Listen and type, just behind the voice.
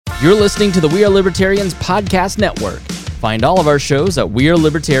You're listening to the We Are Libertarians podcast network. Find all of our shows at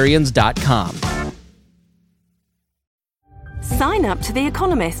wearelibertarians.com. Sign up to The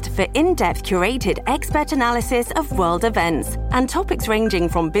Economist for in-depth curated expert analysis of world events and topics ranging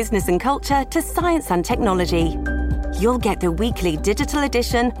from business and culture to science and technology. You'll get the weekly digital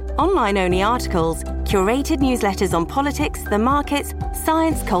edition, online-only articles, curated newsletters on politics, the markets,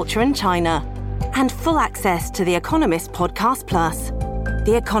 science, culture, and China, and full access to The Economist Podcast Plus.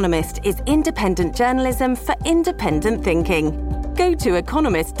 The Economist is independent journalism for independent thinking. Go to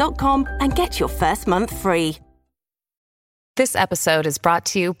economist.com and get your first month free. This episode is brought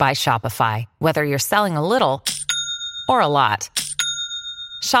to you by Shopify. Whether you're selling a little or a lot,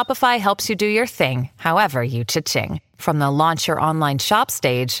 Shopify helps you do your thing, however you cha-ching. From the launch your online shop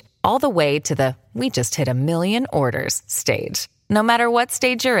stage, all the way to the we just hit 1 million orders stage. No matter what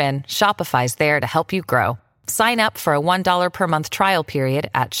stage you're in, Shopify's there to help you grow. Sign up for a $1 per month trial period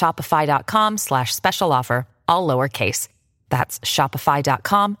at shopify.com/special offer, all lowercase. That's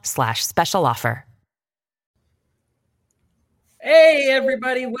shopify.com/special offer. Hey,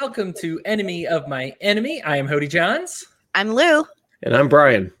 everybody. Welcome to Enemy of My Enemy. I am Hody Johns. I'm Lou. And I'm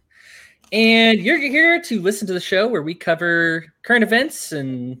Brian. And you're here to listen to the show where we cover current events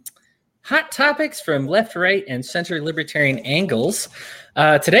and hot topics from left, right, and center libertarian angles.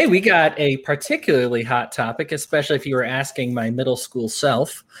 Today, we got a particularly hot topic, especially if you were asking my middle school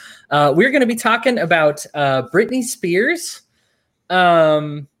self. We're going to be talking about Britney Spears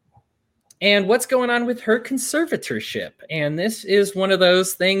and what's going on with her conservatorship. And this is one of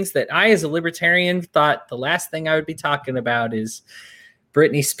those things that I, as a libertarian, thought the last thing I would be talking about is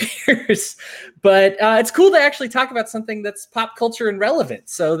Britney Spears. But it's cool to actually talk about something that's pop culture and relevant.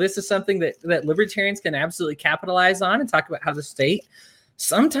 So this is something that libertarians can absolutely capitalize on and talk about how the state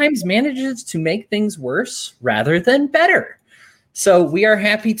sometimes manages to make things worse rather than better. So we are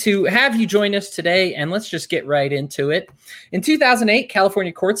happy to have you join us today, and let's just get right into it. In 2008,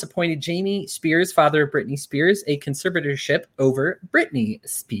 California courts appointed Jamie Spears, father of Britney Spears, a conservatorship over Britney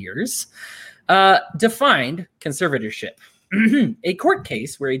Spears. Defined conservatorship. A court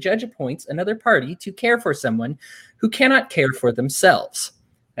case where a judge appoints another party to care for someone who cannot care for themselves.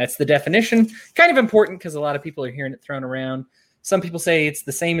 That's the definition. Kind of important because a lot of people are hearing it thrown around. Some people say it's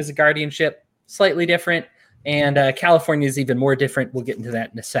the same as a guardianship, slightly different. And California is even more different. We'll get into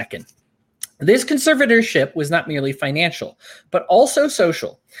that in a second. This conservatorship was not merely financial, but also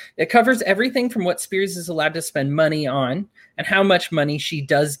social. It covers everything from what Spears is allowed to spend money on and how much money she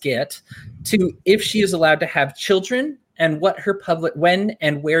does get, to if she is allowed to have children and when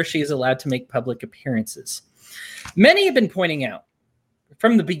and where she is allowed to make public appearances. Many have been pointing out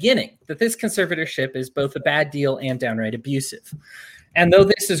from the beginning that this conservatorship is both a bad deal and downright abusive. And though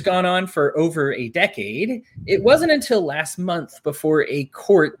this has gone on for over a decade, it wasn't until last month before a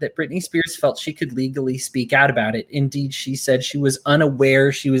court that Britney Spears felt she could legally speak out about it. Indeed, she said she was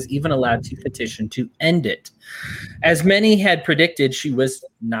unaware she was even allowed to petition to end it. As many had predicted, she was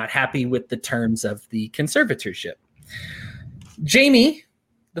not happy with the terms of the conservatorship. Jamie,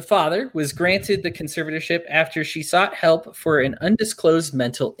 the father, was granted the conservatorship after she sought help for an undisclosed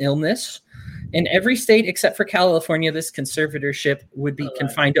mental illness. In every state except for California, this conservatorship would be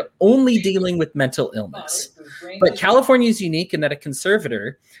confined to only dealing with mental illness. But California is unique in that a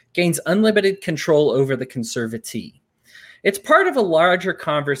conservator gains unlimited control over the conservatee. It's part of a larger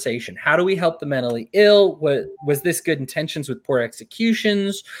conversation. How do we help the mentally ill? Was this good intentions with poor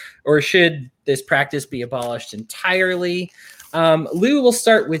executions? Or should this practice be abolished entirely? Lou, we'll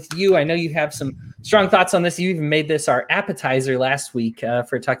start with you. I know you have some strong thoughts on this. You even made this our appetizer last week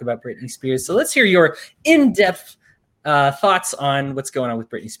for talking about Britney Spears. So let's hear your in-depth thoughts on what's going on with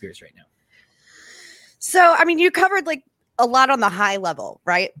Britney Spears right now. So, I mean, you covered like a lot on the high level,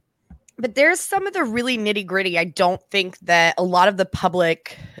 right? But there's some of the really nitty gritty I don't think that a lot of the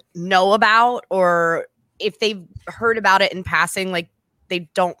public know about, or if they've heard about it in passing, like they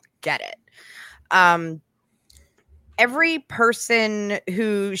don't get it. Every person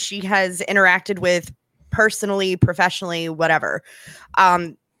who she has interacted with personally, professionally, whatever,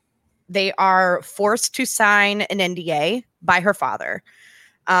 they are forced to sign an NDA by her father.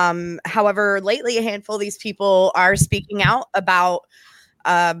 However, lately, a handful of these people are speaking out about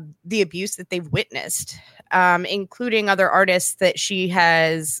the abuse that they've witnessed, including other artists that she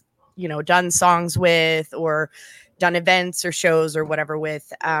has, done songs with or done events or shows or whatever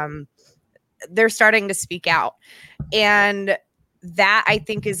with. They're starting to speak out. And that, I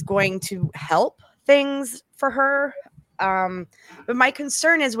think, is going to help things for her. But my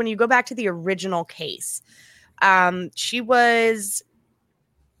concern is when you go back to the original case, she was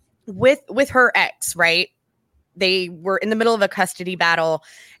with her ex, right? they were in the middle of a custody battle,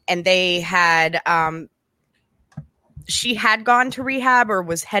 and they had she had gone to rehab or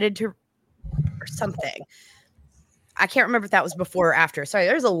was headed to or something. I can't remember if that was before or after. Sorry,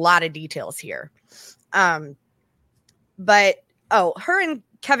 there's a lot of details here. But her and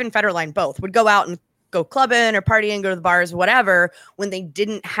Kevin Federline both would go out and go clubbing or partying, go to the bars, whatever, when they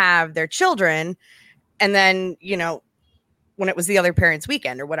didn't have their children. And then, you know, when it was the other parent's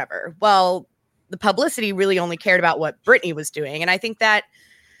weekend or whatever. Well, the publicity really only cared about what Brittany was doing. And I think that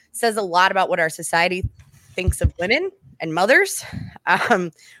says a lot about what our society thinks of women and mothers.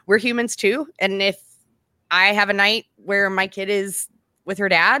 We're humans too. And if I have a night where my kid is with her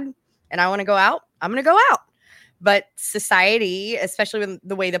dad and I want to go out, I'm going to go out. But society, especially with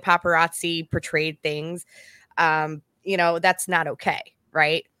the way the paparazzi portrayed things, you know, that's not okay,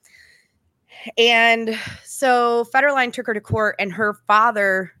 right? And so Federline took her to court, and her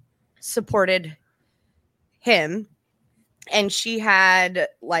father supported him. And she had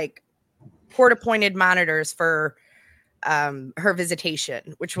like court-appointed monitors for her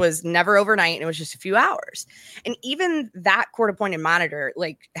visitation, which was never overnight, and it was just a few hours. And even that court-appointed monitor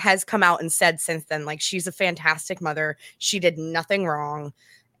like has come out and said since then, like, she's a fantastic mother. She did nothing wrong.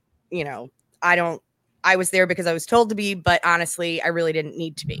 You know, I was there because I was told to be, but honestly, I really didn't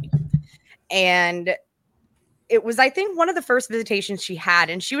need to be. And it was, I think, one of the first visitations she had,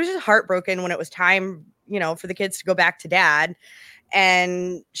 and she was just heartbroken when it was time, you know, for the kids to go back to dad.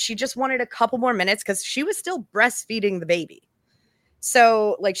 And she just wanted a couple more minutes because she was still breastfeeding the baby.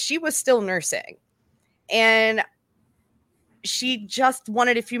 So like she was still nursing, and she just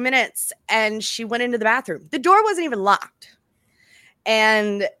wanted a few minutes, and she went into the bathroom. The door wasn't even locked.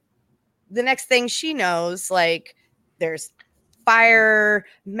 And the next thing she knows, like, there's fire,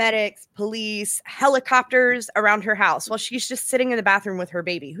 medics, police, helicopters around her house while she's just sitting in the bathroom with her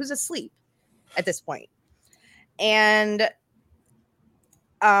baby, who's asleep at this point. And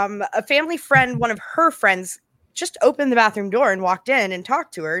a family friend, one of her friends, just opened the bathroom door and walked in and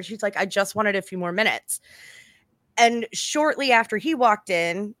talked to her. She's like, I just wanted a few more minutes. And shortly after he walked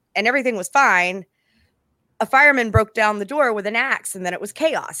in and everything was fine, a fireman broke down the door with an axe, and then it was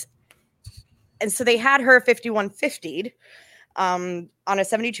chaos. And so they had her 5150'd on a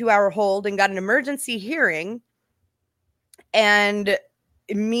 72-hour hold and got an emergency hearing, and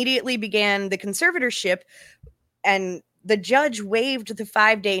immediately began the conservatorship. And the judge waived the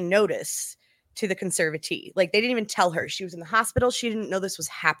 5-day notice to the conservatee. Like, they didn't even tell her. She was in the hospital. She didn't know this was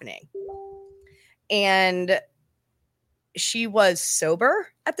happening. And she was sober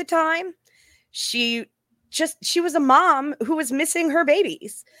at the time. She was a mom who was missing her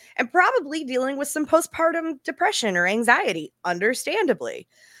babies and probably dealing with some postpartum depression or anxiety, understandably.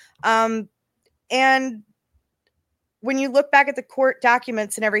 And when you look back at the court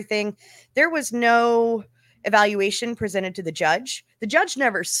documents and everything, there was no evaluation presented to the judge. The judge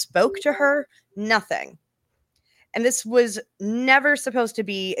never spoke to her, nothing. And this was never supposed to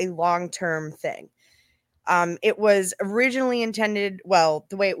be a long-term thing. It was originally intended, well,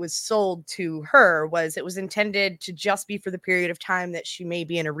 the way it was sold to her was it was intended to just be for the period of time that she may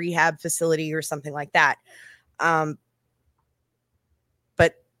be in a rehab facility or something like that. But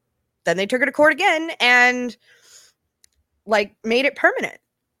then they took her to court again and like made it permanent,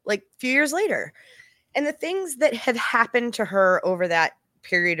 like a few years later. And the things that have happened to her over that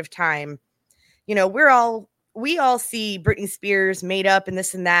period of time, you know, we all see Britney Spears made up and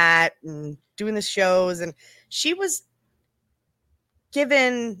this and that and doing the shows. And she was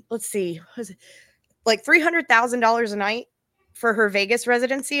given, let's see, was it like $300,000 a night for her Vegas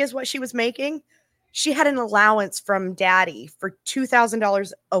residency is what she was making. She had an allowance from daddy for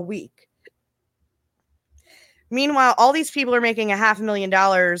 $2,000 a week. Meanwhile, all these people are making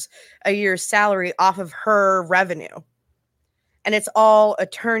 $500,000 a year salary off of her revenue. And it's all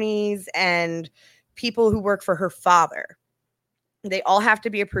attorneys and people who work for her father. They all have to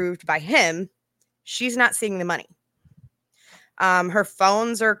be approved by him. She's not seeing the money. Her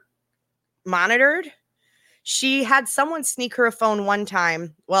phones are monitored. She had someone sneak her a phone one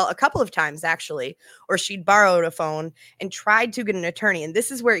time, well, a couple of times actually, or she'd borrowed a phone and tried to get an attorney. And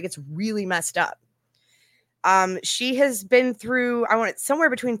this is where it gets really messed up. She has been through, I want it somewhere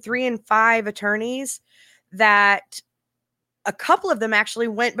between 3 and 5 attorneys that a couple of them actually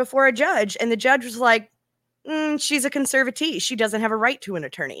went before a judge, and the judge was like, she's a conservatee. She doesn't have a right to an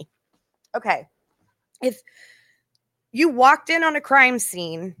attorney. Okay. If you walked in on a crime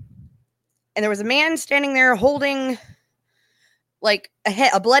scene and there was a man standing there holding like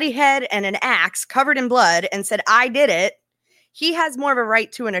a bloody head and an axe covered in blood and said, I did it, he has more of a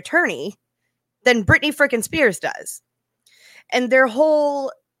right to an attorney than Britney frickin' Spears does. And their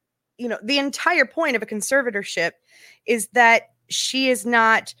whole, the entire point of a conservatorship is that she is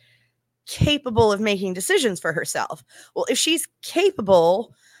not capable of making decisions for herself. Well, if she's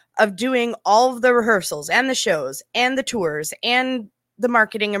capable of doing all of the rehearsals and the shows and the tours and the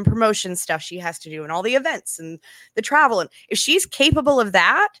marketing and promotion stuff she has to do and all the events and the travel, and if she's capable of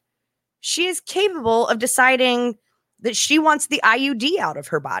that, she is capable of deciding that she wants the IUD out of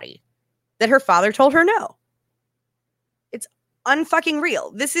her body, that her father told her no. It's unfucking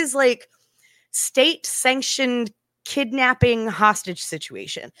real. This is like state-sanctioned kidnapping hostage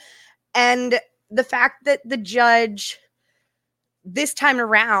situation. And the fact that the judge this time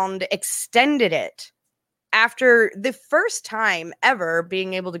around extended it after the first time ever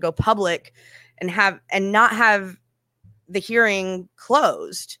being able to go public and not have the hearing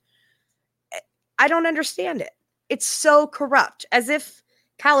closed, I don't understand it. It's so corrupt, as if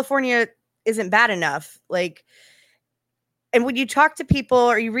California isn't bad enough. Like, and when you talk to people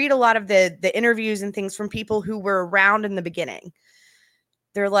or you read a lot of the interviews and things from people who were around in the beginning,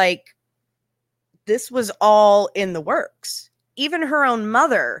 they're like, this was all in the works. Even her own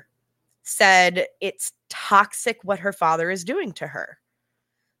mother said it's toxic what her father is doing to her.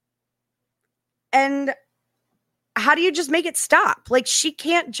 And how do you just make it stop? Like, she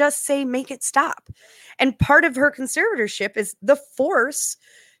can't just say, make it stop. And part of her conservatorship is the force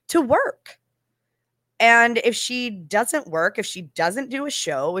to work. And if she doesn't work, if she doesn't do a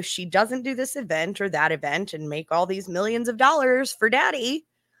show, if she doesn't do this event or that event and make all these millions of dollars for daddy,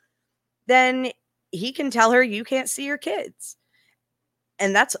 then he can tell her you can't see your kids.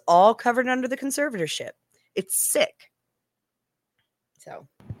 And that's all covered under the conservatorship. It's sick. So.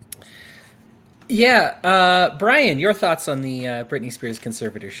 Yeah. Brian, your thoughts on the Britney Spears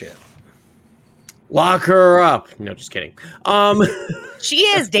conservatorship? Lock her up. No, just kidding. She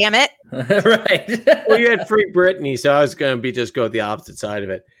is, damn it. Right. Well, you had Free Britney, so I was going to just go the opposite side of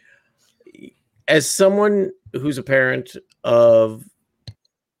it. As someone who's a parent of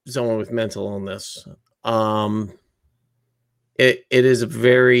someone with mental illness, it is a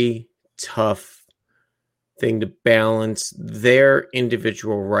very tough thing to balance their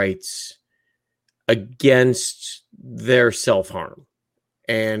individual rights against their self-harm.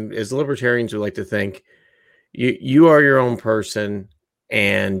 And as libertarians, we like to think you are your own person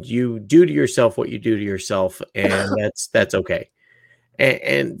and you do to yourself what you do to yourself. And that's okay.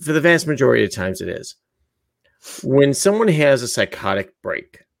 And for the vast majority of times it is. When someone has a psychotic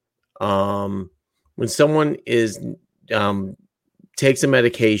break, when someone takes a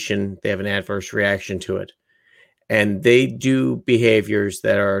medication, they have an adverse reaction to it, and they do behaviors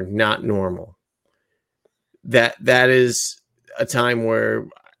that are not normal, that is a time where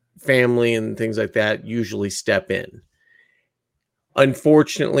family and things like that usually step in.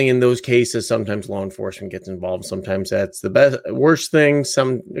 Unfortunately, in those cases, sometimes law enforcement gets involved. Sometimes that's the worst thing.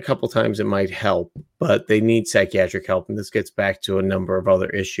 A couple times it might help, but they need psychiatric help. And this gets back to a number of other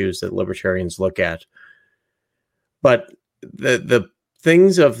issues that libertarians look at. But the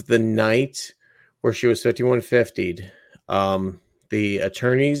things of the night where she was 5150'd, the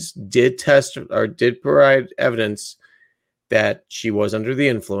attorneys did test or did provide evidence that she was under the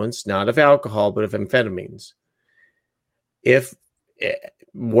influence, not of alcohol, but of amphetamines. If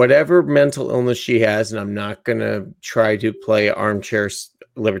whatever mental illness she has, and I'm not going to try to play armchair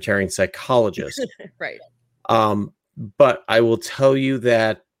libertarian psychologist, right? But I will tell you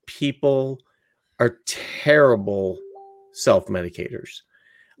that people are terrible self-medicators.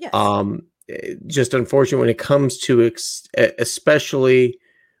 Yes. Just unfortunate when it comes to especially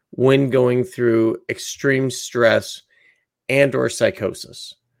when going through extreme stress and or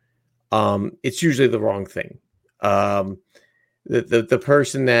psychosis. It's usually the wrong thing. The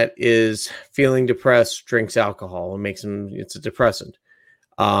person that is feeling depressed drinks alcohol and makes them, it's a depressant.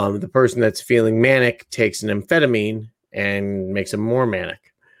 The person that's feeling manic takes an amphetamine and makes them more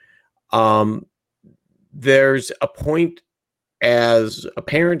manic. There's a point as a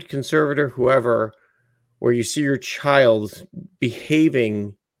parent, conservator, whoever, where you see your child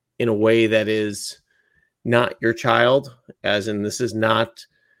behaving in a way that is not your child, as in this is not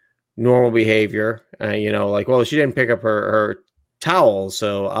normal behavior. Like, well, she didn't pick up her towel,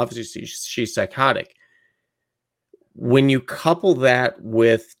 so obviously she's psychotic. When you couple that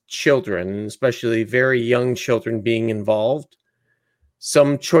with children, especially very young children being involved,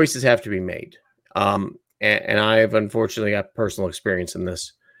 some choices have to be made. And I have unfortunately got personal experience in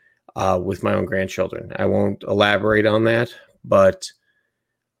this with my own grandchildren. I won't elaborate on that, but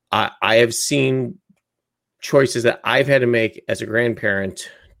I have seen choices that I've had to make as a grandparent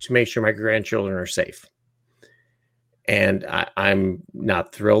to make sure my grandchildren are safe. And I'm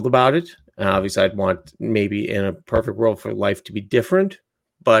not thrilled about it. Obviously, I'd want maybe in a perfect world for life to be different,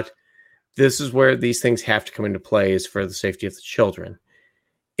 but this is where these things have to come into play, is for the safety of the children.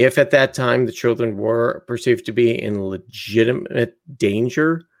 If at that time the children were perceived to be in legitimate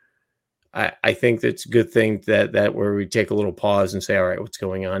danger, I think that's a good thing that where we take a little pause and say, all right, what's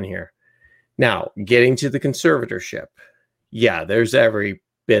going on here? Now, getting to the conservatorship. Yeah, there's every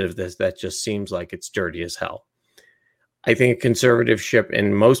bit of this that just seems like it's dirty as hell. I think a conservatorship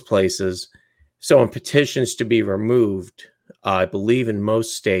in most places, so in petitions to be removed, I believe in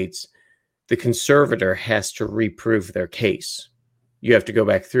most states, the conservator has to reprove their case. You have to go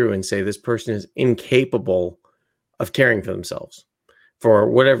back through and say this person is incapable of caring for themselves for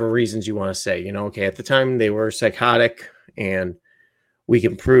whatever reasons you want to say. You know, okay, at the time they were psychotic, and we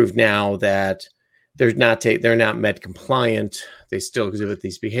can prove now that they're not med compliant. They still exhibit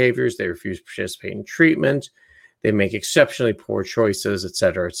these behaviors. They refuse to participate in treatment. They make exceptionally poor choices, et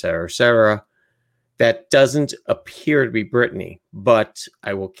cetera, et cetera, et cetera. That doesn't appear to be Brittany, but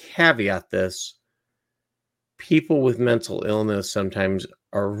I will caveat this. People with mental illness sometimes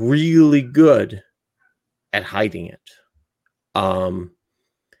are really good at hiding it.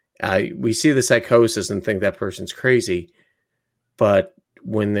 We see the psychosis and think that person's crazy, but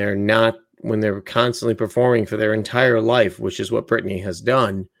when they're constantly performing for their entire life, which is what Brittany has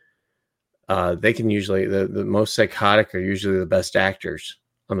done, they can usually, the most psychotic are usually the best actors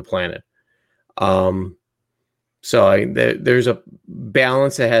on the planet. So there's a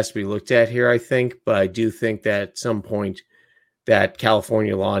balance that has to be looked at here, I think, but I do think that at some point that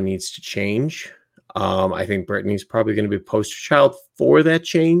California law needs to change. I think Brittany's probably going to be a poster child for that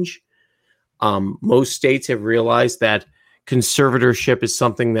change. Most states have realized that conservatorship is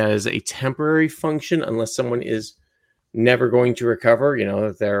something that is a temporary function unless someone is never going to recover,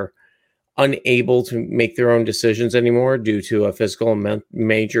 that they're unable to make their own decisions anymore due to a physical and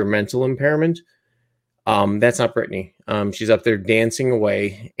major mental impairment. That's not Brittany. She's up there dancing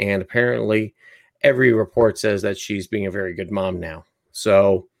away, and apparently every report says that she's being a very good mom now.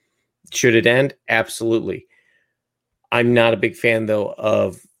 So should it end? Absolutely. I'm not a big fan, though,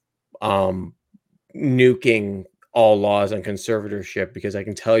 of nuking all laws on conservatorship, because I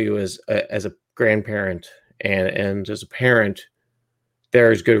can tell you as a grandparent and as a parent,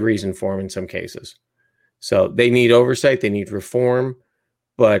 there's good reason for them in some cases. So they need oversight, they need reform,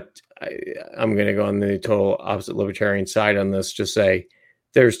 but I'm going to go on the total opposite libertarian side on this. Just say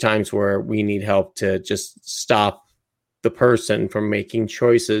there's times where we need help to just stop the person from making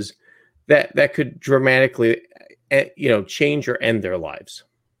choices that could dramatically, change or end their lives.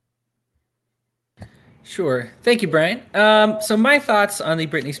 Sure. Thank you, Brian. So my thoughts on the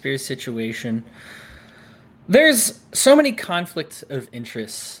Britney Spears situation. There's so many conflicts of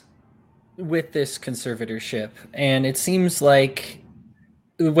interests with this conservatorship, and it seems like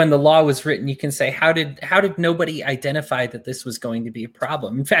when the law was written, you can say, how did nobody identify that this was going to be a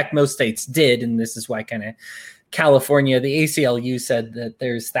problem? In fact, most states did, and this is why kind of California, the ACLU said that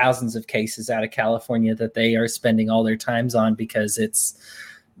there's thousands of cases out of California that they are spending all their times on because it's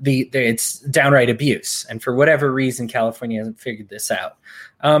downright abuse. And for whatever reason, California hasn't figured this out.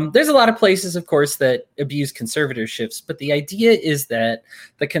 There's a lot of places, of course, that abuse conservatorships, but the idea is that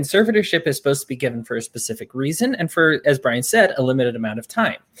the conservatorship is supposed to be given for a specific reason and for, as Brian said, a limited amount of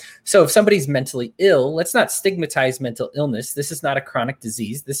time. So if somebody's mentally ill, let's not stigmatize mental illness. This is not a chronic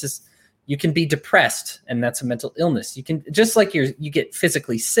disease. You can be depressed, and that's a mental illness. You can, just like you get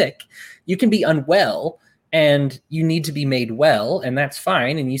physically sick, you can be unwell and you need to be made well, and that's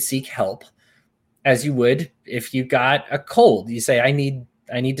fine. And you seek help as you would if you got a cold. You say, I need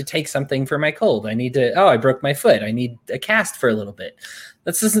to take something for my cold. I broke my foot. I need a cast for a little bit.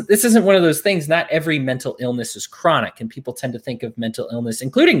 This isn't one of those things. Not every mental illness is chronic, and people tend to think of mental illness,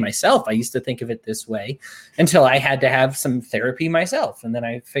 including myself. I used to think of it this way until I had to have some therapy myself. And then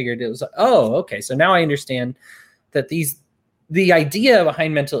I figured it was, oh, okay. So now I understand that the idea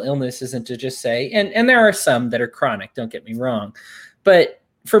behind mental illness isn't to just say, and there are some that are chronic, don't get me wrong, but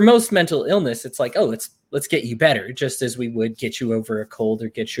for most mental illness, it's like, oh, let's get you better, just as we would get you over a cold or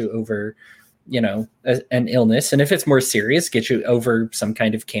get you over, an illness. And if it's more serious, get you over some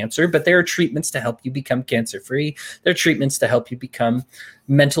kind of cancer. But there are treatments to help you become cancer-free. There are treatments to help you become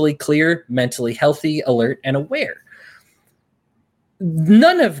mentally clear, mentally healthy, alert, and aware.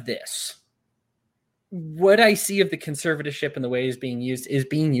 None of this, what I see of the conservatorship and the way it's being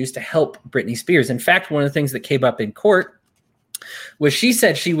used to help Britney Spears. In fact, one of the things that came up in court was she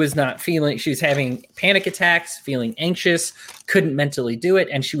said she was having panic attacks, feeling anxious, couldn't mentally do it.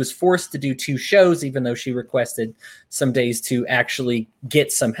 And she was forced to do 2 shows, even though she requested some days to actually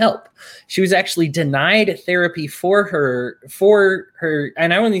get some help. She was actually denied therapy for her,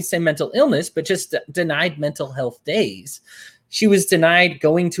 and I don't need to say mental illness, but just denied mental health days. She was denied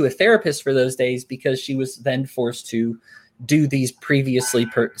going to a therapist for those days because she was then forced to do these previously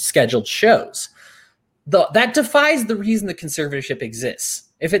scheduled shows. That defies the reason the conservatorship exists.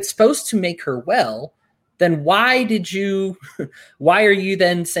 If it's supposed to make her well, then why are you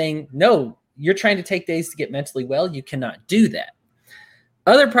then saying, no, you're trying to take days to get mentally well? You cannot do that.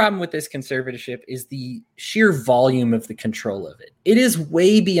 Other problem with this conservatorship is the sheer volume of the control of it. It is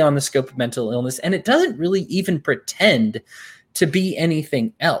way beyond the scope of mental illness, and it doesn't really even pretend to be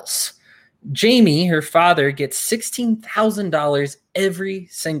anything else. Jamie, her father, gets $16,000 every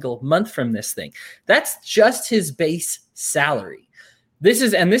single month from this thing. That's just his base salary. This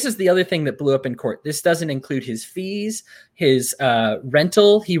is the other thing that blew up in court. This doesn't include his fees, his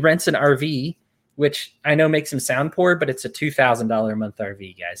rental. He rents an RV, which I know makes him sound poor, but it's a $2,000 a month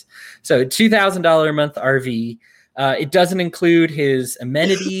RV, guys. So $2,000 a month RV. It doesn't include his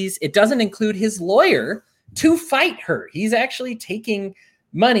amenities. It doesn't include his lawyer to fight her. He's actually taking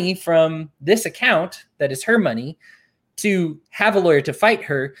money from this account that is her money to have a lawyer to fight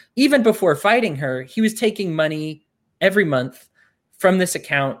her. Even before fighting her, he was taking money every month from this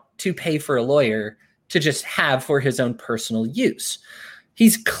account to pay for a lawyer to just have for his own personal use.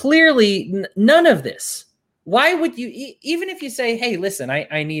 He's clearly none of this. Why would you, even if you say, hey, listen,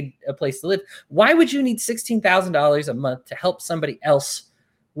 I need a place to live, why would you need $16,000 a month to help somebody else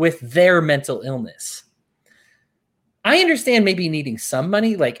with their mental illness? I understand maybe needing some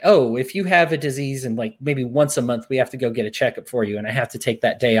money, like, oh, if you have a disease and like maybe once a month we have to go get a checkup for you and I have to take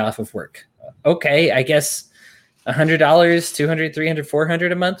that day off of work. Okay, I guess $100, $200, $300,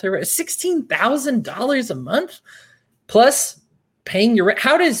 $400 a month, or $16,000 a month plus paying your rent.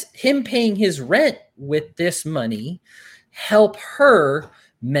 How does him paying his rent with this money help her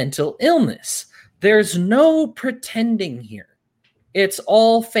mental illness? There's no pretending here. It's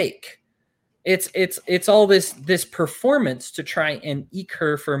all fake. It's all this performance to try and eke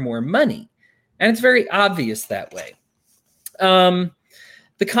her for more money. And it's very obvious that way.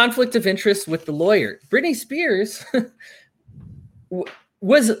 The conflict of interest with the lawyer. Britney Spears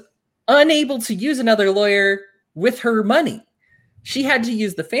was unable to use another lawyer with her money. She had to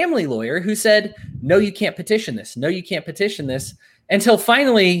use the family lawyer who said, no, you can't petition this. No, you can't petition this. Until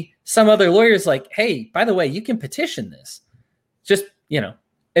finally some other lawyer's like, hey, by the way, you can petition this. Just,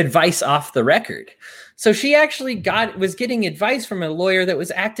 advice off the record. So she actually was getting advice from a lawyer that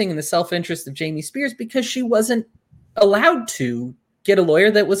was acting in the self-interest of Jamie Spears because she wasn't allowed to get a lawyer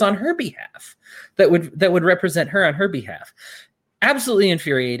that was on her behalf, that would represent her on her behalf. Absolutely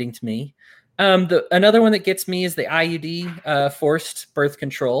infuriating to me. Another one that gets me is the IUD, forced birth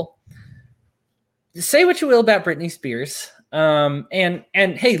control. Say what you will about Britney Spears. And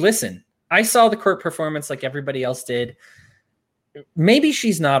hey, listen, I saw the court performance like everybody else did. Maybe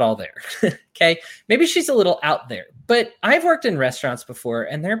she's not all there. Okay. Maybe she's a little out there, but I've worked in restaurants before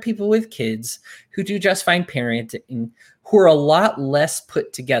and there are people with kids who do just fine parenting who are a lot less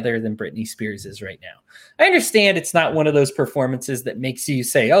put together than Britney Spears is right now. I understand it's not one of those performances that makes you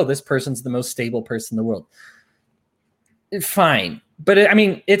say, oh, this person's the most stable person in the world. Fine. But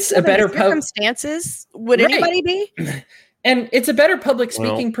it's a better circumstances. Would anybody be? And it's a better public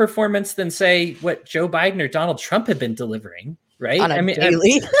speaking performance than say what Joe Biden or Donald Trump have been delivering. Right.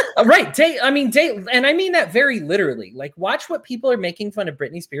 Daily. Right. And I mean that very literally. Like, watch what people are making fun of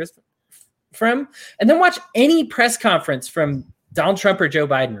Britney Spears from, and then watch any press conference from Donald Trump or Joe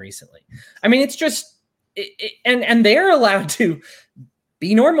Biden recently. It's just, and they're allowed to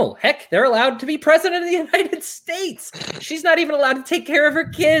be normal. Heck, they're allowed to be president of the United States. She's not even allowed to take care of her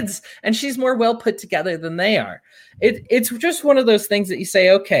kids, and she's more well put together than they are. It's just one of those things that you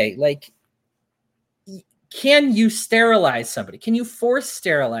say, okay, like, can you sterilize somebody? Can you force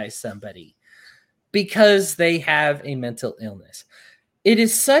sterilize somebody because they have a mental illness? It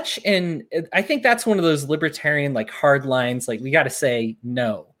is I think that's one of those libertarian, like, hard lines. Like, we got to say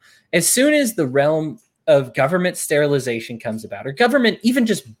no. As soon as the realm of government sterilization comes about, or government even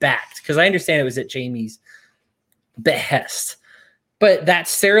just backed, because I understand it was at Jamie's behest, but that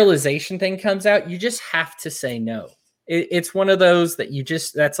sterilization thing comes out, you just have to say no. It's one of those that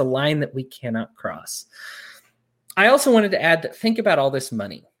that's a line that we cannot cross. I also wanted to add that think about all this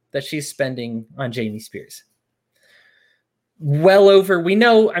money that she's spending on Jamie Spears. Well over, we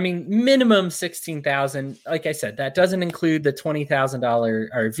know, minimum $16,000. Like I said, that doesn't include the $20,000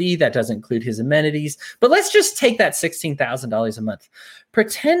 RV. That doesn't include his amenities. But let's just take that $16,000 a month.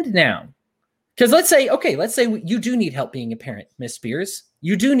 Pretend now, because let's say you do need help being a parent, Miss Spears.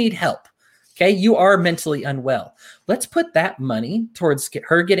 You do need help. Okay, you are mentally unwell. Let's put that money towards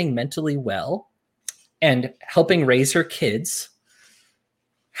her getting mentally well and helping raise her kids.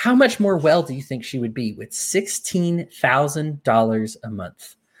 how much more well do you think she would be with $16,000 a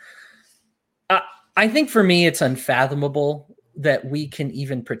month? I think for me, it's unfathomable that we can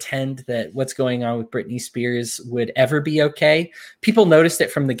even pretend that what's going on with Britney Spears would ever be okay. People noticed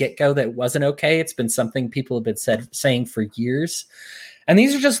it from the get-go that it wasn't okay. It's been something people have been saying for years. And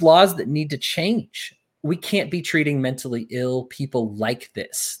these are just laws that need to change. We can't be treating mentally ill people like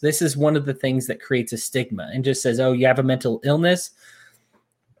this. This is one of the things that creates a stigma and just says, oh, you have a mental illness.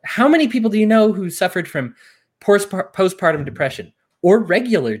 How many people do you know who suffered from postpartum depression or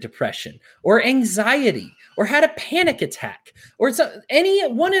regular depression or anxiety or had a panic attack or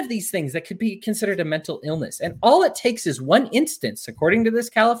any one of these things that could be considered a mental illness? And all it takes is one instance, according to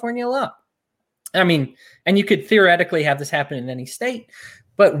this California law. I mean, and you could theoretically have this happen in any state,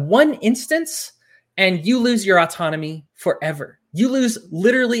 but one instance and you lose your autonomy forever. You lose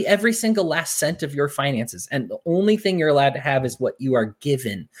literally every single last cent of your finances. And the only thing you're allowed to have is what you are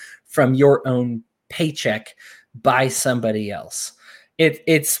given from your own paycheck by somebody else.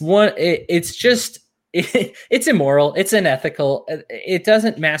 It's immoral. It's unethical. It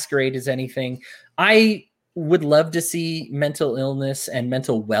doesn't masquerade as anything. I would love to see mental illness and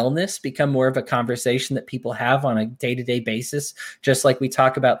mental wellness become more of a conversation that people have on a day-to-day basis, just like we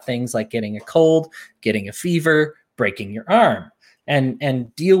talk about things like getting a cold, getting a fever, breaking your arm,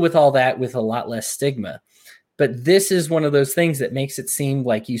 and deal with all that with a lot less stigma. But this is one of those things that makes it seem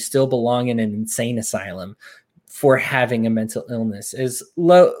like you still belong in an insane asylum for having a mental illness.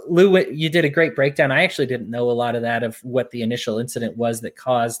 Lou, you did a great breakdown. I actually didn't know a lot of that, of what the initial incident was that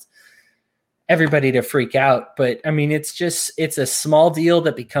caused everybody to freak out. But I mean, it's a small deal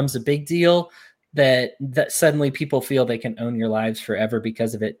that becomes a big deal, that suddenly people feel they can own your lives forever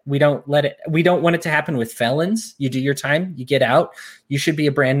because of it. We don't want it to happen with felons. You do your time, you get out, you should be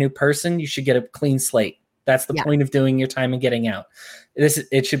a brand new person. You should get a clean slate. That's the point of doing your time and getting out.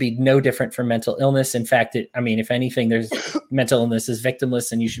 It should be no different from mental illness. In fact, if anything, there's mental illness is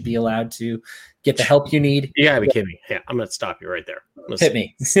victimless, and you should be allowed to get the help you need. You gotta be kidding me. Yeah, I'm gonna stop you right there. Hit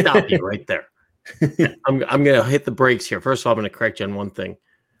me. Stop you right there. I'm gonna hit the brakes here. First of all, I'm gonna correct you on one thing.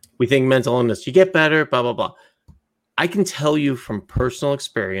 We think mental illness, you get better, blah, blah, blah. I can tell you from personal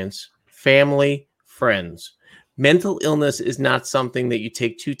experience, family, friends, mental illness is not something that you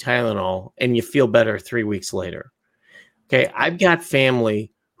take 2 Tylenol and you feel better 3 weeks later. Okay, I've got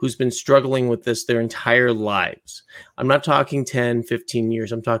family who's been struggling with this their entire lives. I'm not talking 10, 15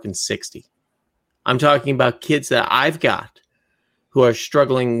 years. I'm talking 60. I'm talking about kids that I've got who are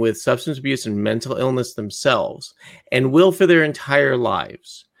struggling with substance abuse and mental illness themselves and will for their entire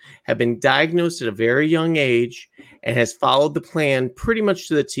lives, have been diagnosed at a very young age and has followed the plan pretty much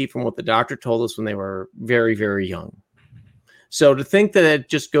to the T from what the doctor told us when they were very, very young. So to think that it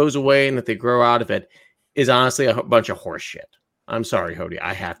just goes away and that they grow out of it is honestly a bunch of horse shit. I'm sorry, Hody.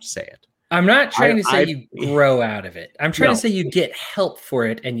 I have to say it. I'm not trying to say you grow out of it. I'm trying to say you get help for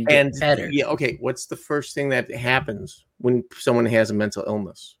it and you get better. Yeah, okay. What's the first thing that happens when someone has a mental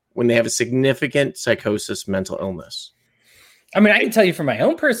illness? When they have a significant psychosis, mental illness? I mean, I can tell you from my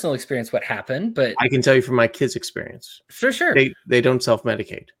own personal experience what happened, but I can tell you from my kids' experience. For sure. They don't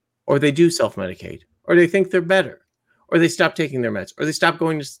self-medicate, or they do self-medicate, or they think they're better, or they stop taking their meds, or they stop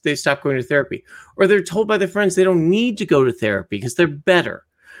going to therapy, or they're told by their friends they don't need to go to therapy because they're better,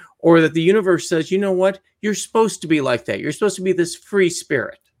 or that the universe says, you know what, you're supposed to be like that. You're supposed to be this free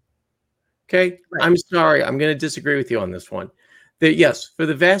spirit. Okay? Right. I'm sorry. I'm going to disagree with you on this one. That yes, for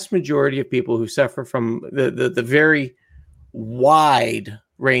the vast majority of people who suffer from the very wide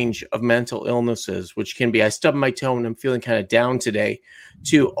range of mental illnesses, which can be, I stubbed my toe and I'm feeling kind of down today,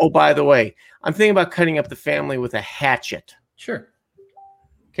 to, oh, by the way, I'm thinking about cutting up the family with a hatchet. Sure.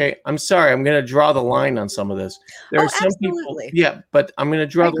 Okay. I'm sorry. I'm going to draw the line on some of this. There are some absolutely. people. Yeah. But I'm going to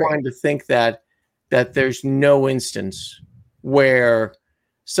draw the line to think that there's no instance where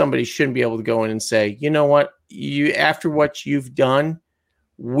somebody shouldn't be able to go in and say, you know what, after what you've done,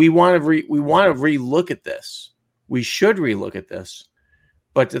 we want to relook at this. We should relook at this.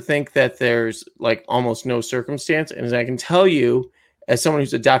 But to think that there's like almost no circumstance, and as I can tell you, as someone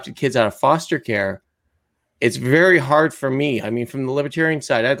who's adopted kids out of foster care, it's very hard for me. I mean, from the libertarian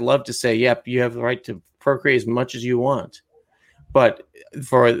side, I'd love to say, yep, you have the right to procreate as much as you want. But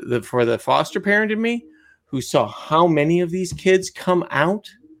for the foster parent in me, who saw how many of these kids come out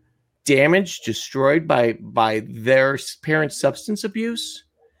damaged, destroyed by their parents' substance abuse,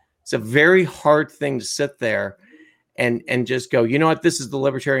 it's a very hard thing to sit there and just go, you know what, this is the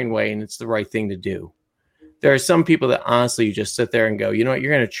libertarian way and it's the right thing to do. There are some people that honestly, you just sit there and go, you know what,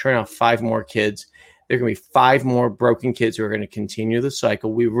 you're going to churn out 5 more kids. There are going to be 5 more broken kids who are going to continue the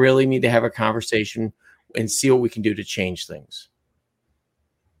cycle. We really need to have a conversation and see what we can do to change things.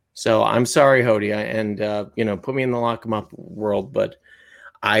 So I'm sorry, Hody, and put me in the lock 'em up world, but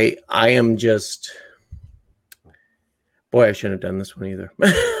I am just, boy, I shouldn't have done this one either.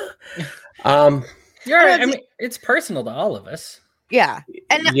 You're right. I mean, it's personal to all of us. Yeah.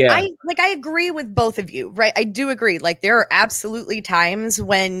 And yeah. I agree with both of you, right? I do agree. Like, there are absolutely times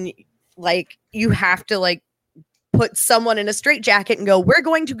when, like, you have to, like, put someone in a straitjacket and go, we're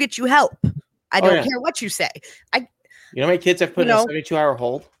going to get you help. I don't care what you say. You know how many kids I've put in a 72-hour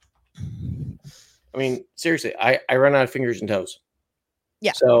hold? I mean, seriously, I run out of fingers and toes.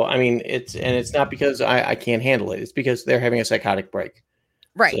 Yeah. So, I mean, it's not because I can't handle it. It's because they're having a psychotic break.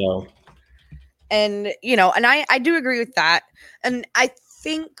 Right. So. And, and I do agree with that. And I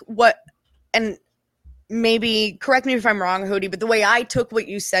think and maybe correct me if I'm wrong, Hody, but the way I took what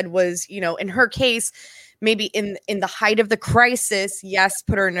you said was, in her case, maybe in the height of the crisis, yes,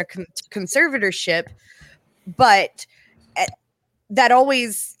 put her in a conservatorship, but that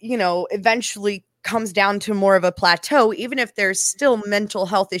always, eventually comes down to more of a plateau. Even if there's still mental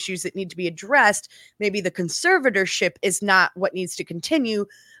health issues that need to be addressed, maybe the conservatorship is not what needs to continue,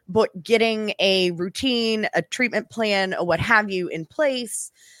 but getting a routine, a treatment plan, or what have you in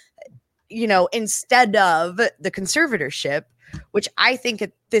place, instead of the conservatorship, which I think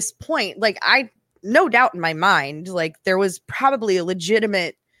at this point, like, no doubt in my mind, like, there was probably a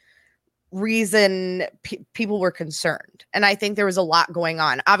legitimate reason people were concerned. And I think there was a lot going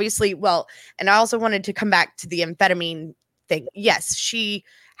on, obviously. Well, and I also wanted to come back to the amphetamine thing. Yes, she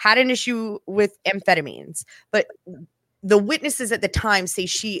had an issue with amphetamines, but the witnesses at the time say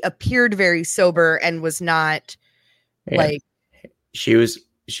she appeared very sober and was not like she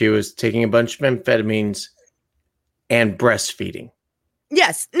was taking a bunch of amphetamines and breastfeeding.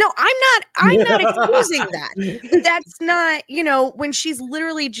 Yes. No, I'm not excusing that. That's not, when she's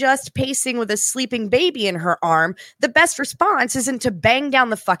literally just pacing with a sleeping baby in her arm, the best response isn't to bang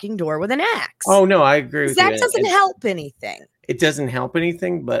down the fucking door with an axe. Oh no, I agree with you. That doesn't help anything. It doesn't help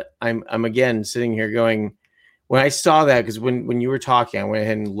anything, but I'm again sitting here going, when I saw that, because when you were talking, I went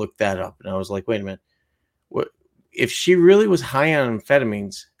ahead and looked that up, and I was like, wait a minute, what if she really was high on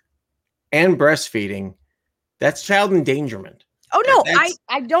amphetamines and breastfeeding? That's child endangerment. Oh no,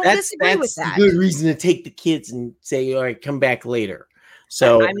 I don't disagree with that. That's a good reason to take the kids and say, all right, come back later.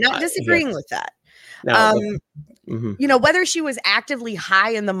 So I'm not disagreeing with that. No, whether she was actively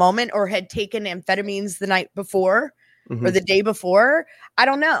high in the moment or had taken amphetamines the night before or the day before, I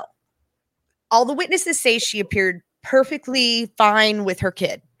don't know. All the witnesses say she appeared perfectly fine with her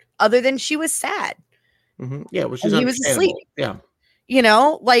kid, other than she was sad. Yeah, which is he was asleep. Yeah,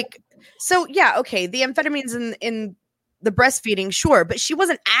 so yeah, okay. The amphetamines in the breastfeeding, sure, but she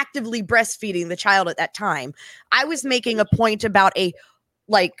wasn't actively breastfeeding the child at that time. I was making a point about a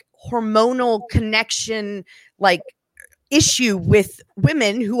hormonal connection, issue with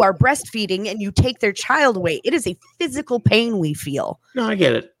women who are breastfeeding and you take their child away. It is a physical pain we feel. No, I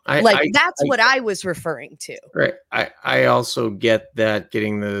get it. That's what I was referring to. Right. I also get that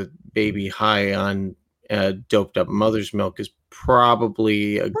getting the baby high on doped up mother's milk is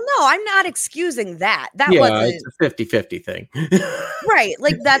probably well, no, I'm not excusing that. Wasn't it's a 50-50 thing. Right.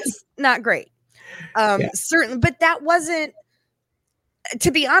 That's not great. Certainly, but that wasn't,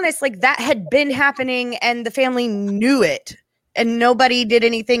 to be honest, that had been happening and the family knew it and nobody did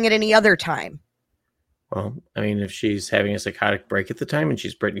anything at any other time. Well, I mean, if she's having a psychotic break at the time and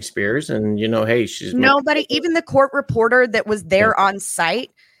she's Britney Spears and, hey, she's nobody, even the court reporter that was there on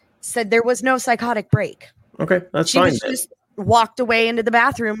site said there was no psychotic break. Okay, that's she fine. She just walked away into the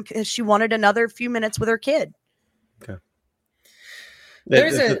bathroom because she wanted another few minutes with her kid. Okay.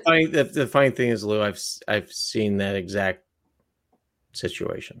 The funny thing is, Lou, I've seen that exact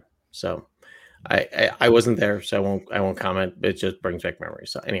situation. So I wasn't there, so I won't comment. It just brings back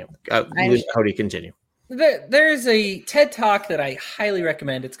memories. So anyhow, how do you continue? There's a TED Talk that I highly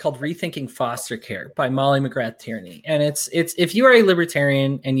recommend. It's called Rethinking Foster Care by Molly McGrath Tierney. And it's if you are a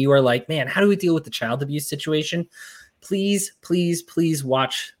libertarian and you are like, man, how do we deal with the child abuse situation? Please, please, please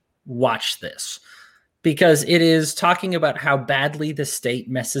watch this, because it is talking about how badly the state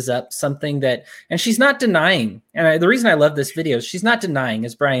messes up something that, and she's not denying. And the reason I love this video is she's not denying,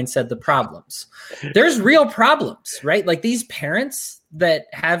 as Brian said, the problems. There's real problems, right? These parents that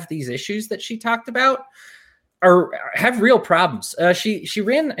have these issues that she talked about have real problems. She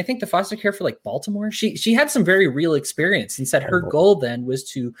ran, I think, the foster care for Baltimore. She had some very real experience and said her goal then was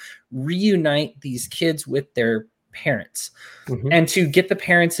to reunite these kids with their parents and to get the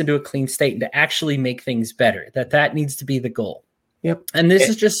parents into a clean state and to actually make things better. That needs to be the goal. Yep. And this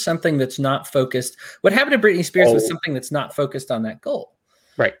is just something that's not focused. What happened to Britney Spears was something that's not focused on that goal.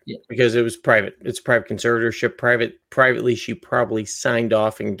 Right. Yeah. Because it was private. It's private conservatorship. Privately, she probably signed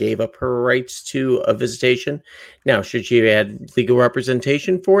off and gave up her rights to a visitation. Now, should she have had legal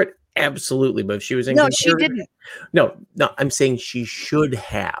representation for it? Absolutely. But if she was in No, she didn't. No, I'm saying she should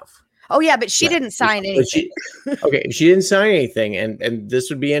have. Oh yeah, but she didn't sign anything. Okay, she didn't sign anything, and this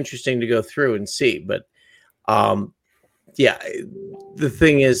would be interesting to go through and see. But yeah, the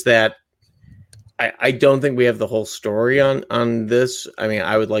thing is that I don't think we have the whole story on this. I mean,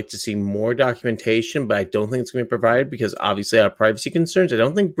 I would like to see more documentation, but I don't think it's going to be provided because obviously out of privacy concerns, I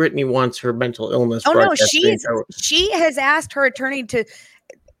don't think Brittany wants her mental illness. Oh no, she has asked her attorney to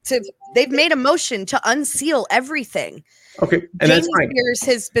they've made a motion to unseal everything. Okay, and Jamie that's fine. Spears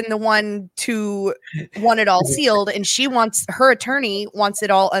has been the one to want it all sealed, and her attorney wants it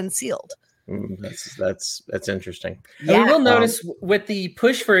all unsealed. That's interesting. Yeah. And we will notice with the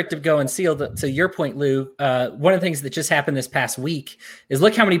push for it to go unsealed, to your point, Lou, one of the things that just happened this past week is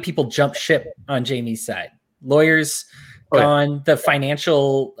look how many people jumped ship on Jamie's side. Lawyers gone, the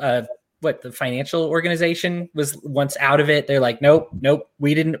financial the financial organization was once out of it. They're like, nope,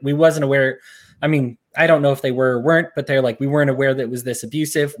 we wasn't aware. I mean, I don't know if they were or weren't, but they're like, we weren't aware that it was this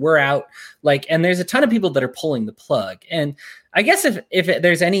abusive. We're out. Like, and there's a ton of people that are pulling the plug. And I guess if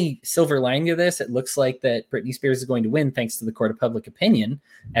there's any silver lining to this, it looks like that Britney Spears is going to win thanks to the court of public opinion,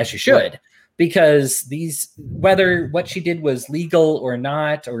 as she should, because whether what she did was legal or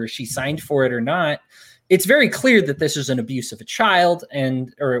not, or she signed for it or not, it's very clear that this is an abuse of a child now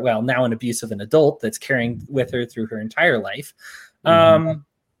an abuse of an adult that's carrying with her through her entire life.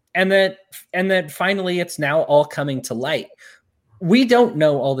 And that finally it's now all coming to light. We don't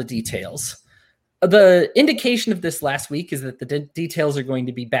know all the details. The indication of this last week is that the details are going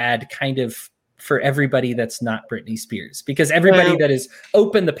to be bad kind of for everybody that's not Britney Spears, because everybody that is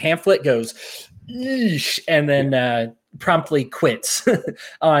open the pamphlet goes, eesh, and then promptly quits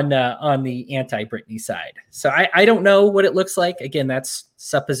on the anti-Britney side. So I don't know what it looks like. Again, that's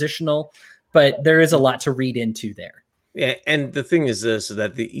suppositional, but there is a lot to read into there. Yeah, and the thing is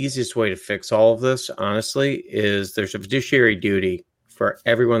that the easiest way to fix all of this, honestly, is there's a fiduciary duty for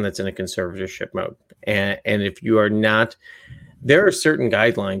everyone that's in a conservatorship mode. And if you are not, there are certain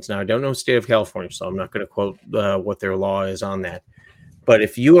guidelines. Now, I don't know state of California, so I'm not going to quote what their law is on that. But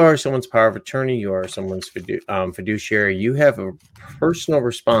if you are someone's power of attorney, you are someone's fiduciary, you have a personal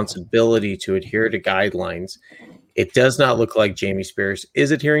responsibility to adhere to guidelines. It does not look like Jamie Spears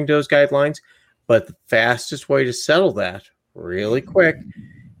is adhering to those guidelines. But the fastest way to settle that really quick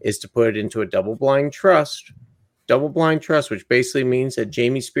is to put it into a double blind trust, which basically means that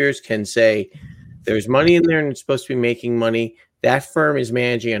Jamie Spears can say there's money in there and it's supposed to be making money. That firm is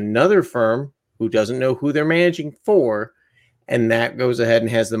managing another firm who doesn't know who they're managing for. And that goes ahead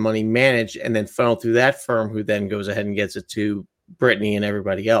and has the money managed and then funneled through that firm, who then goes ahead and gets it to Brittany and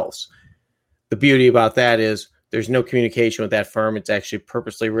everybody else. The beauty about that is there's no communication with that firm. It's actually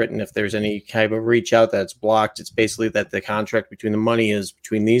purposely written. If there's any kind of reach out that's blocked, it's basically that the contract between the money is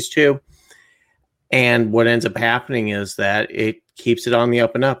between these two. And what ends up happening is that it keeps it on the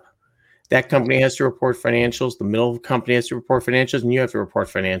up and up. That company has to report financials. The middle company has to report financials, and you have to report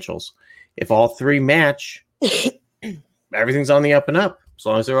financials. If all three match, everything's on the up and up, as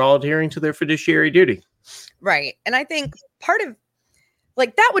long as they're all adhering to their fiduciary duty. Right. And I think part of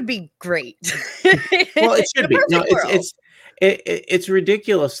that would be great. Well, it should be. No, it's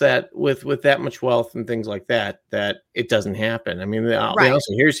ridiculous that with that much wealth and things like that it doesn't happen. I mean,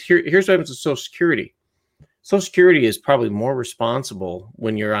 also, here's what happens with Social Security. Social Security is probably more responsible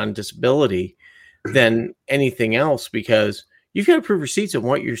when you're on disability than anything else, because you've got to prove receipts of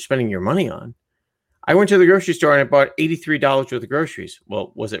what you're spending your money on. I went to the grocery store and I bought $83 worth of groceries.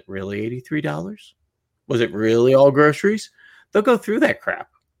 Well, was it really $83? Was it really all groceries? They'll go through that crap.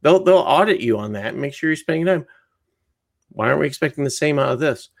 They'll audit you on that and make sure you're spending time. Why aren't we expecting the same out of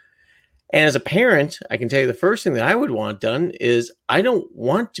this? And as a parent, I can tell you the first thing that I would want done is I don't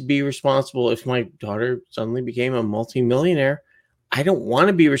want to be responsible if my daughter suddenly became a multimillionaire. I don't want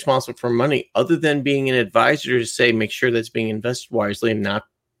to be responsible for money other than being an advisor to say, make sure that's being invested wisely and not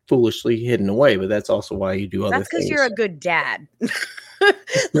foolishly hidden away. But that's also why you do other things. That's because you're a good dad.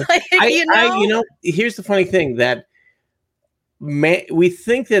 Here's the funny thing that we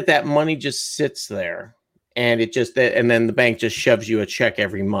think that money just sits there and and then the bank just shoves you a check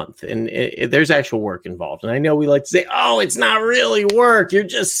every month, and there's actual work involved. And I know we like to say, oh, it's not really work. You're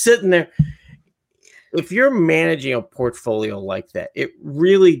just sitting there. If you're managing a portfolio like that, it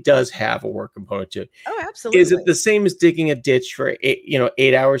really does have a work component to it. Oh, absolutely. Is it the same as digging a ditch for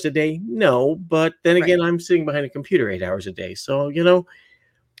 8 hours a day? No, but then again, I'm sitting behind a computer 8 hours a day. So,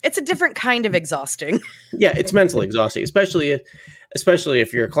 It's a different kind of exhausting. Yeah, it's mentally exhausting, especially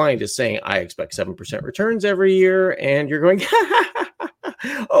if your client is saying, I expect 7% returns every year, and you're going,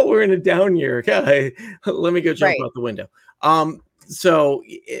 oh, we're in a down year. Okay, let me go jump out the window. So,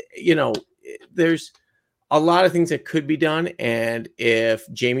 there's a lot of things that could be done. And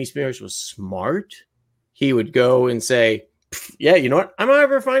if Jamie Smears was smart, he would go and say, yeah, you know what? I'm out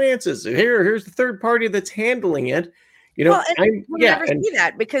of our finances. Here's the third party that's handling it. We'll never see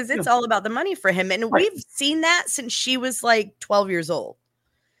that because it's all about the money for him. And we've seen that since she was like 12 years old.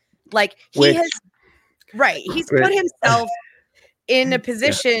 Like he's put himself in a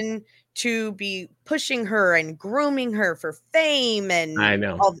position to be pushing her and grooming her for fame and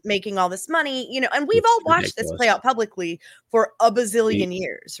making all this money, and we've all watched this play out publicly for a bazillion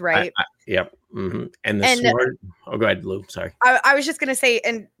years, right? Yep. Mm-hmm. Oh, go ahead, Lou. Sorry. I was just going to say,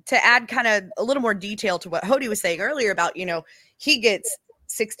 and to add kind of a little more detail to what Hody was saying earlier about, he gets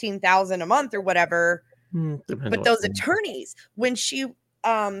 $16,000 a month or whatever, but those attorneys, when she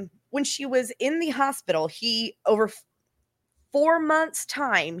was in the hospital, he over 4 months'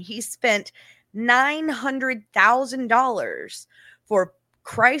 time, he spent $900,000 for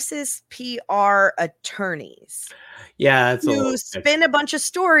crisis PR attorneys. Yeah, to spin a bunch of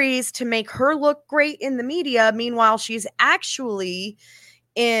stories to make her look great in the media. Meanwhile, she's actually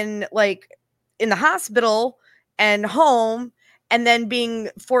in the hospital and home, and then being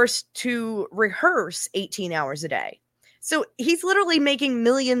forced to rehearse 18 hours a day. So he's literally making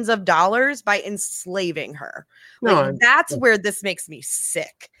millions of dollars by enslaving her. That's where this makes me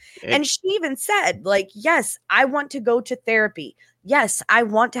sick. And she even said, yes, I want to go to therapy. Yes, I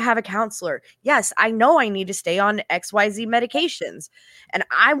want to have a counselor. Yes, I know I need to stay on XYZ medications. And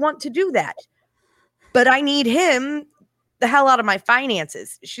I want to do that. But I need him the hell out of my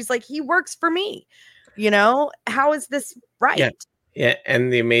finances. She's like, he works for me. How is this right? Yeah.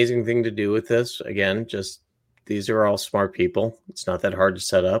 And the amazing thing to do with this, again, these are all smart people. It's not that hard to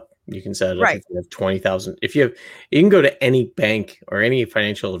set up. You can set it up if you have 20,000. You can go to any bank or any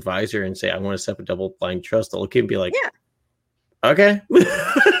financial advisor and say, I want to set up a double blind trust. They'll look and be like, okay. But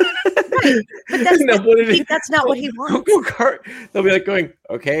that's not what he wants. They'll be like going,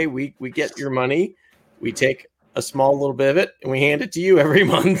 okay, we get your money. We take a small little bit of it and we hand it to you every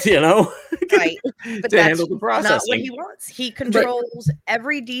month, right. But to handle the processing. Not what he wants. He controls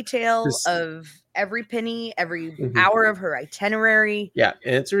every detail of every penny, every hour of her itinerary. Yeah,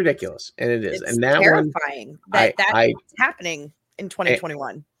 and it's ridiculous. And it is. It's and that terrifying that's happening in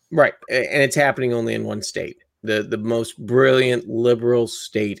 2021. Right. And it's happening only in one state. The most brilliant liberal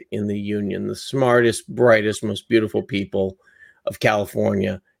state in the union, the smartest, brightest, most beautiful people of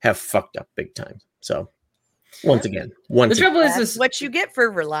California have fucked up big time. So once again, the trouble is what you get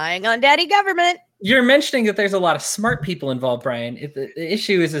for relying on daddy government. You're mentioning that there's a lot of smart people involved, Brian. The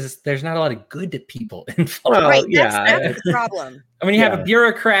issue is there's not a lot of good people involved. Well, right, that's the problem. And when you have a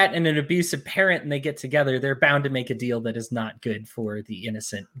bureaucrat and an abusive parent and they get together, they're bound to make a deal that is not good for the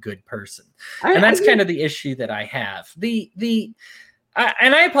innocent, good person. And that's kind of the issue that I have. And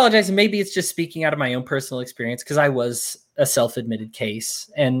I apologize. Maybe it's just speaking out of my own personal experience because I was a self-admitted case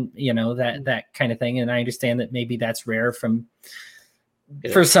and, that kind of thing. And I understand that maybe that's rare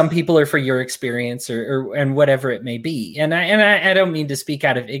for some people or for your experience or whatever it may be. And I don't mean to speak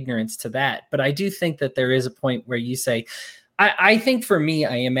out of ignorance to that, but I do think that there is a point where you say, I think for me,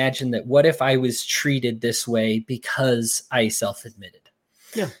 I imagine that what if I was treated this way because I self-admitted?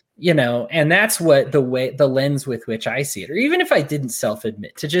 Yeah. And that's what the lens with which I see it, or even if I didn't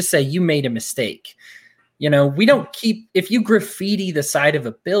self-admit, to just say you made a mistake. We don't if you graffiti the side of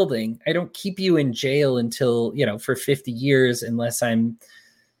a building, I don't keep you in jail until, for 50 years, unless I'm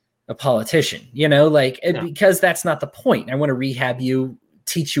a politician, because that's not the point. I want to rehab you,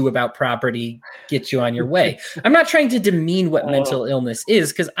 teach you about property, get you on your way. I'm not trying to demean what mental illness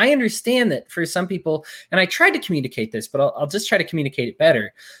is, because I understand that for some people, and I tried to communicate this, but I'll just try to communicate it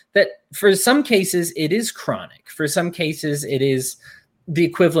better, that for some cases it is chronic. For some cases it is the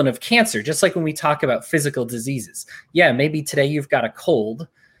equivalent of cancer, just like when we talk about physical diseases. Yeah, maybe today you've got a cold,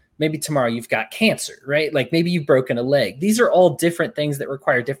 maybe tomorrow you've got cancer, right? Like maybe you've broken a leg. These are all different things that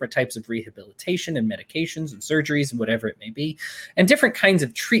require different types of rehabilitation and medications and surgeries and whatever it may be, and different kinds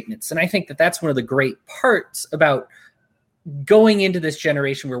of treatments. And I think that that's one of the great parts about going into this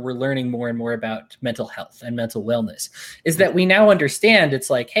generation where we're learning more and more about mental health and mental wellness, is that we now understand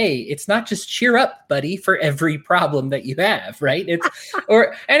it's like, hey, it's not just cheer up, buddy, for every problem that you have, right?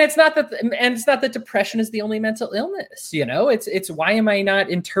 It's not that depression is the only mental illness, it's why am I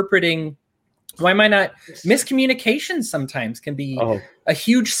not interpreting Why might not? Miscommunication sometimes can be a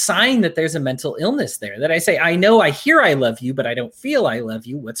huge sign that there's a mental illness there. That I say, I know, I hear I love you, but I don't feel I love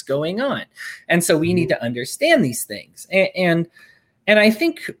you. What's going on? And so we need to understand these things. And I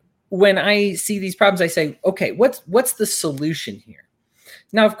think when I see these problems, I say, okay, what's the solution here?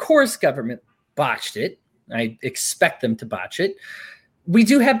 Now, of course, government botched it. I expect them to botch it. We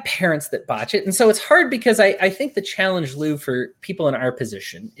do have parents that botch it. And so it's hard because I think the challenge, Lou, for people in our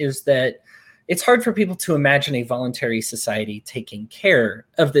position is that it's hard for people to imagine a voluntary society taking care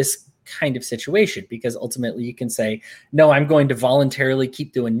of this kind of situation, because ultimately you can say, no, I'm going to voluntarily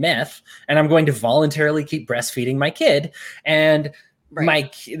keep doing meth and I'm going to voluntarily keep breastfeeding my kid. And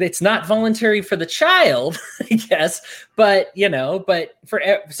it's not voluntary for the child, I guess, but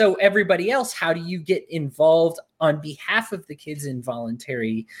so everybody else, how do you get involved on behalf of the kids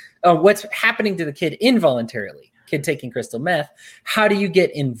involuntary? What's happening to the kid involuntarily? Kid taking crystal meth, how do you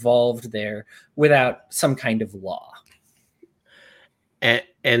get involved there without some kind of law?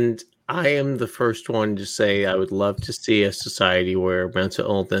 And I am the first one to say I would love to see a society where mental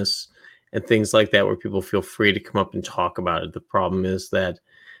illness and things like that, where people feel free to come up and talk about it. The problem is that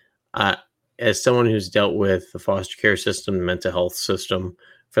as someone who's dealt with the foster care system, the mental health system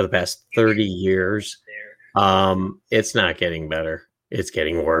for the past 30 years, it's not getting better. It's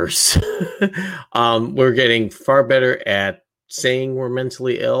getting worse. We're getting far better at saying we're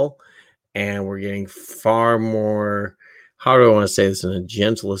mentally ill, and we're getting far more, how do I want to say this in the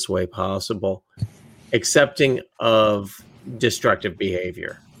gentlest way possible, accepting of destructive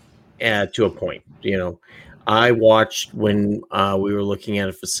behavior to a point. I watched when we were looking at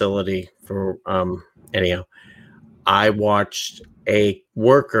a facility for, I watched a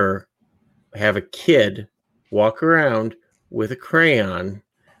worker have a kid walk around with a crayon,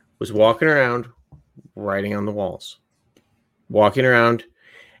 was walking around, writing on the walls, walking around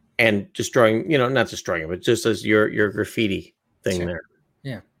and destroying, not destroying it, but just as your graffiti thing there.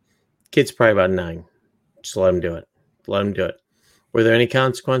 Yeah. Kid's probably about 9. Just let him do it. Let him do it. Were there any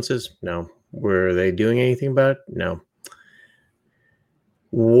consequences? No. Were they doing anything about it? No.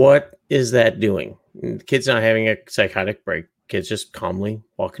 What is that doing? The kid's not having a psychotic break. Kid's just calmly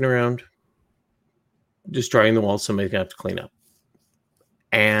walking around, destroying the walls. Somebody's gonna have to clean up.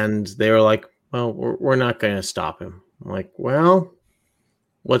 And they were like, well, we're not going to stop him. I'm like, well,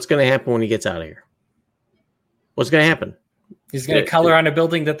 what's going to happen when he gets out of here? What's going to happen? He's going to color on a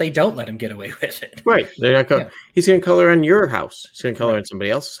building that they don't let him get away with it. Right. They're not going. Yeah. He's going to color on your house. He's going to color on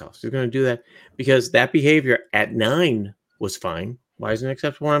somebody else's house. He's going to do that because that behavior at 9 was fine. Why isn't it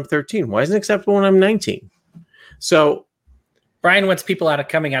acceptable when I'm 13? Why isn't it acceptable when I'm 19? So Brian wants people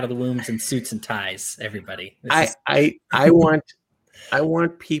coming out of the wombs in suits and ties. Everybody. I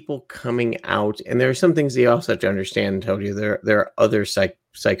want people coming out, and there are some things you also have to understand. Told you there are other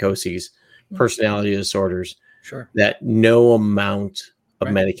psychoses, personality disorders, that no amount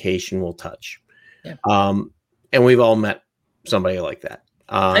of medication will touch. Yeah. And we've all met somebody like that.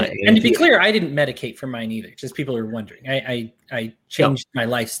 And to be clear, I didn't medicate for mine either. Just people are wondering. I changed my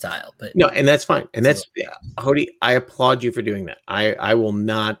lifestyle, but no, and that's fine. And that's Hody. I applaud you for doing that. I will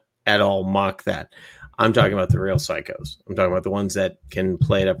not at all mock that. I'm talking about the real psychos. I'm talking about the ones that can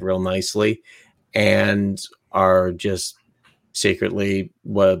play it up real nicely and are just secretly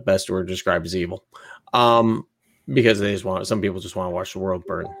what best word described as evil. Because some people just want to watch the world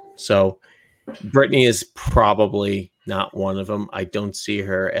burn. So Brittany is probably not one of them. I don't see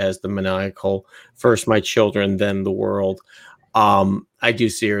her as the maniacal, first my children, then the world. I do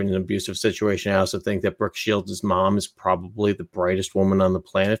see her in an abusive situation. I also think that Brooke Shields' mom is probably the brightest woman on the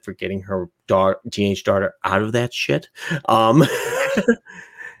planet for getting her teenage daughter out of that shit. I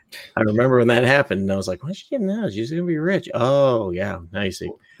remember when that happened, and I was like, what's she getting out? She's going to be rich. Oh, yeah. Now you see.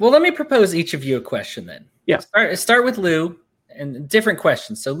 Well, let me propose each of you a question then. Yeah. Start with Lou, and different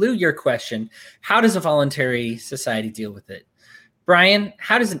questions. So, Lou, your question, how does a voluntary society deal with it? Brian,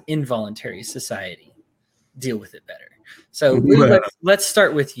 how does an involuntary society deal with it better? So Lou, let's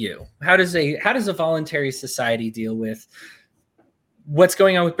start with you. How does a voluntary society deal with what's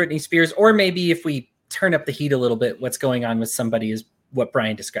going on with Britney Spears, or maybe if we turn up the heat a little bit, what's going on with somebody is what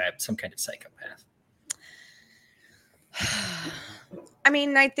Brian described, some kind of psychopath? I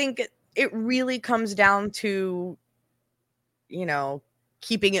mean, I think it really comes down to,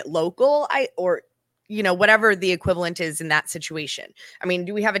 keeping it local, whatever the equivalent is in that situation. I mean,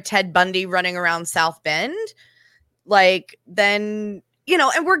 do we have a Ted Bundy running around South Bend? Then,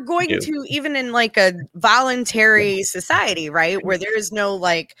 and we're going to, even in a voluntary society, right, where there is no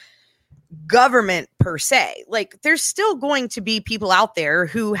government per se, there's still going to be people out there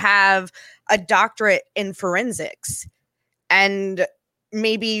who have a doctorate in forensics and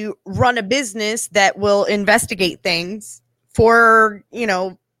maybe run a business that will investigate things for,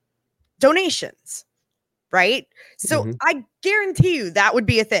 donations, right? So I guarantee you that would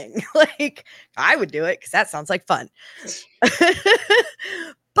be a thing. Like, I would do it because that sounds like fun.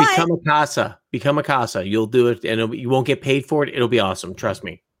 Become a casa. You'll do it, and you won't get paid for it. It'll be awesome. Trust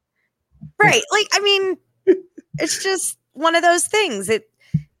me. Right. Like, I mean, it's just one of those things.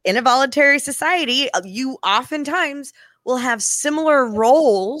 In a voluntary society, you oftentimes will have similar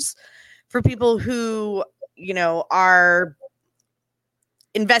roles for people who, are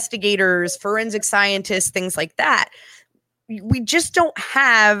investigators, forensic scientists, things like that. We just don't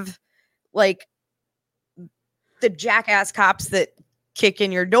have like the jackass cops that kick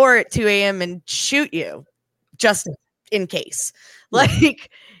in your door at 2 a.m. and shoot you just in case. Like,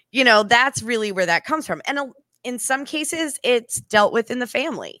 that's really where that comes from. And in some cases, it's dealt with in the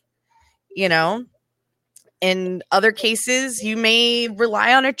family, In other cases, you may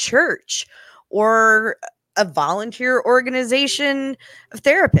rely on a church or a volunteer organization of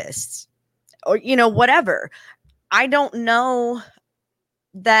therapists or, whatever. I don't know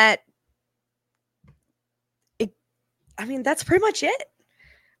that. That's pretty much it.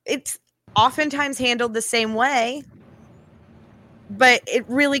 It's oftentimes handled the same way, but it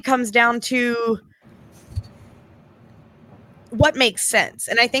really comes down to what makes sense.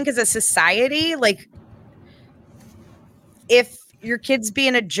 And I think as a society, like, if your kid's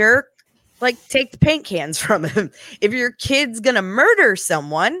being a jerk, like, take the paint cans from him. If your kid's gonna murder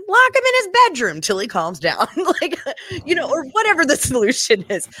someone, lock him in his bedroom till he calms down. Like, or whatever the solution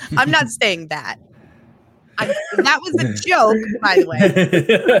is. I'm not saying that. That was a joke, by the way.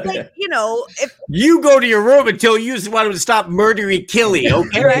 Like, if you go to your room until you want him to stop murdering Killy,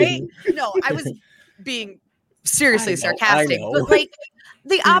 okay? Right? No, I was being seriously sarcastic. But like,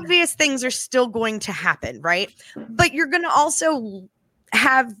 the obvious things are still going to happen, right? But you're going to also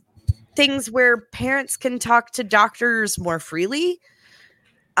have things where parents can talk to doctors more freely.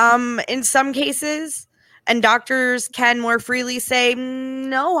 In some cases, and doctors can more freely say,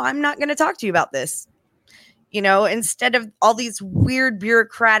 no, I'm not going to talk to you about this. Instead of all these weird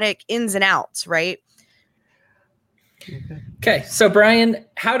bureaucratic ins and outs, right? Okay, so Brian,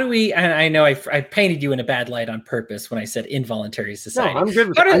 how do we? And I know I painted you in a bad light on purpose when I said involuntary society. No, I'm good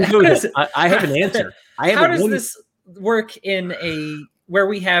with it. I have an answer. How does this work where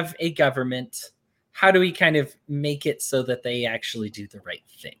we have a government? How do we kind of make it so that they actually do the right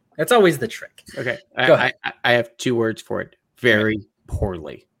thing? That's always the trick. Okay, I have 2 words for it. Very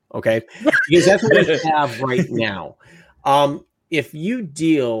poorly. Okay, because that's what we have right now. If you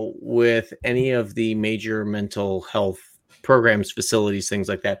deal with any of the major mental health programs, facilities, things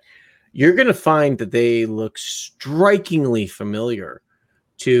like that, you're going to find that they look strikingly familiar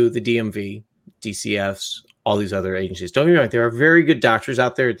to the DMV, DCFs, all these other agencies. Don't get me wrong, there are very good doctors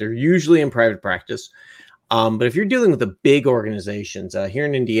out there. They're usually in private practice. But if you're dealing with the big organizations, here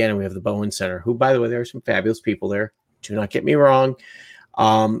in Indiana, we have the Bowen Center, who, by the way, there are some fabulous people there. Do not get me wrong.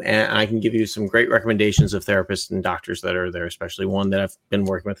 And I can give you some great recommendations of therapists and doctors that are there, especially one that I've been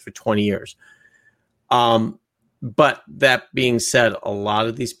working with for 20 years. But that being said, a lot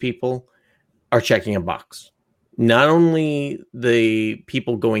of these people are checking a box. Not only the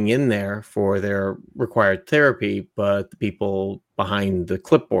people going in there for their required therapy, but the people behind the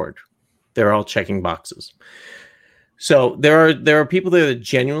clipboard. They're all checking boxes. So there are people there that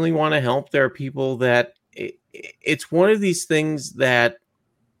genuinely want to help. There are people that it's one of these things that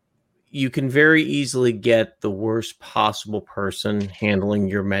you can very easily get the worst possible person handling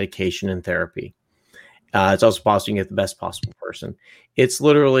your medication and therapy. It's also possible you can get the best possible person. It's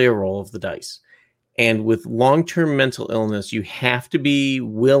literally a roll of the dice. And with long-term mental illness, you have to be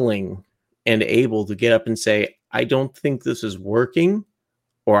willing and able to get up and say, I don't think this is working,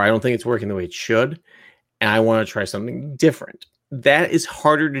 or I don't think it's working the way it should, and I want to try something different. That is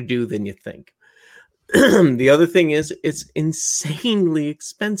harder to do than you think. The other thing is it's insanely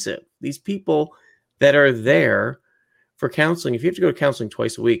expensive. These people that are there for counseling, if you have to go to counseling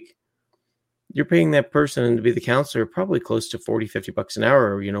twice a week, you're paying that person to be the counselor probably close to $40-$50 an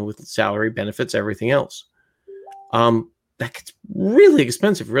hour, with salary, benefits, everything else. That gets really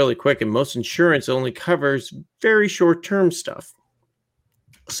expensive really quick, and most insurance only covers very short-term stuff.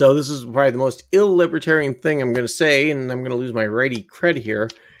 So this is probably the most illibertarian thing I'm going to say, and I'm going to lose my righty cred here.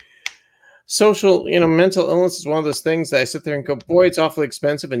 Social, mental illness is one of those things that I sit there and go, boy, it's awfully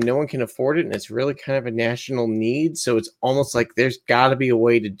expensive and no one can afford it. And it's really kind of a national need. So it's almost like there's got to be a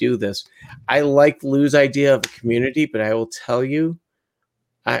way to do this. I like Lou's idea of a community, but I will tell you,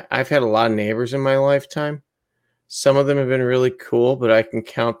 I've had a lot of neighbors in my lifetime. Some of them have been really cool, but I can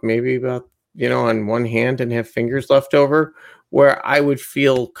count maybe about, on one hand and have fingers left over where I would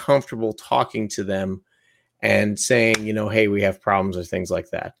feel comfortable talking to them and saying, hey, we have problems or things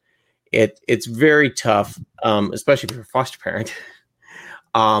like that. It's very tough, especially if you're a foster parent.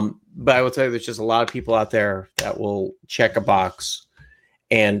 But I will tell you, there's just a lot of people out there that will check a box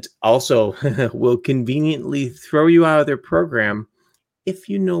and also will conveniently throw you out of their program if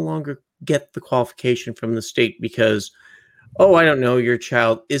you no longer get the qualification from the state because, I don't know, your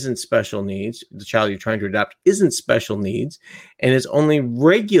child isn't special needs. The child you're trying to adopt isn't special needs and is only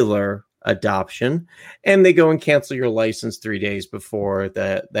regular adoption. And they go and cancel your license 3 days before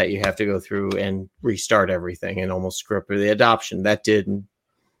that you have to go through and restart everything and almost screw up the adoption. That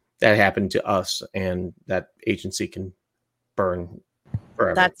happened to us, and that agency can burn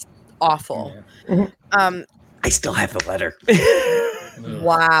forever. That's awful. Yeah. I still have the letter.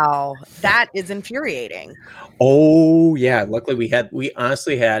 Wow. That is infuriating. Oh yeah. Luckily we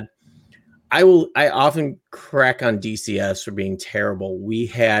honestly had, I often crack on DCS for being terrible. We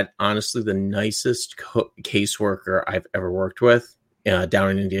had honestly the nicest caseworker I've ever worked with down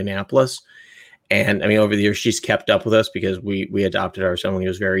in Indianapolis. And I mean, over the years, she's kept up with us because we adopted our son when he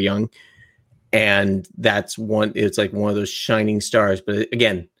was very young. And it's like one of those shining stars. But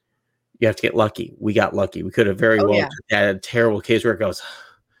again, you have to get lucky. We got lucky. We could have very had a terrible caseworker goes,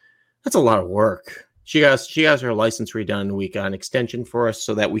 that's a lot of work. She has her license redone, and we got an extension for us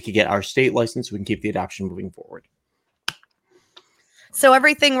so that we could get our state license. So we can keep the adoption moving forward. So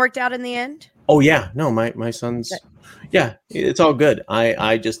everything worked out in the end? Oh yeah. No, my son's, yeah, it's all good.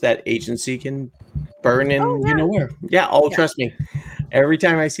 I just, that agency can burn in, you know where. Yeah. Trust me. Every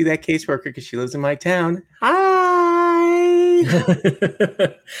time I see that caseworker, because she lives in my town, hi.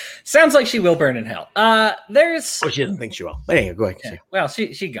 Sounds like she will burn in hell. She doesn't think she will. But anyway, go ahead. Yeah. Well,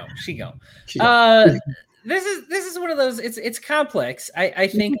 she go. This is one of those. It's complex. I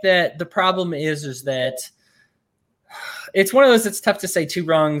think that the problem is that it's one of those. It's tough to say two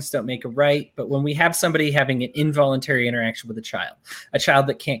wrongs don't make a right. But when we have somebody having an involuntary interaction with a child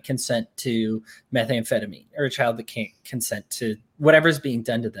that can't consent to methamphetamine, or a child that can't consent to whatever's being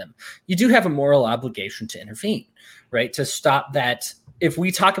done to them, you do have a moral obligation to intervene, right? To stop that. If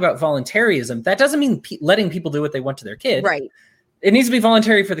we talk about voluntarism, that doesn't mean letting people do what they want to their kid. Right. It needs to be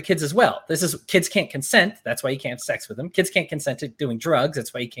voluntary for the kids as well. Kids can't consent. That's why you can't have sex with them. Kids can't consent to doing drugs.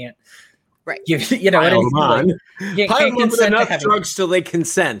 That's why you can't. Right. You know what I mean? You can't consent enough drugs till they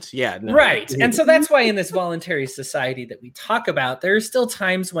consent. Yeah. No. Right. And so that's why in this voluntary society that we talk about, there are still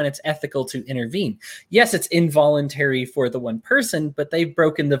times when it's ethical to intervene. Yes, it's involuntary for the one person, but they've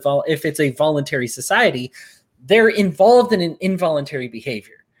broken if it's a voluntary society, they're involved in an involuntary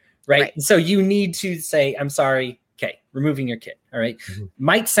behavior. Right. And so you need to say, I'm sorry. Okay. Removing your kid. All right. Mm-hmm.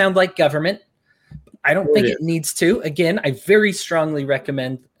 Might sound like government. I don't think it needs to. Again, I very strongly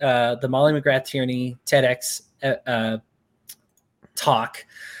recommend the Molly McGrath Tierney TEDx talk.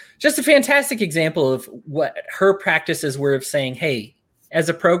 Just a fantastic example of what her practices were of saying, hey, as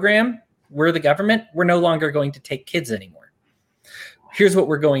a program, we're the government. We're no longer going to take kids anymore. Here's what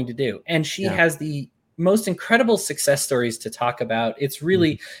we're going to do. And she has the most incredible success stories to talk about. It's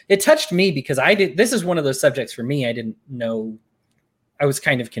really, it touched me because this is one of those subjects for me I didn't know. I was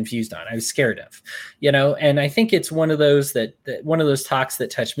kind of confused on. I was scared of, and I think it's one of those one of those talks that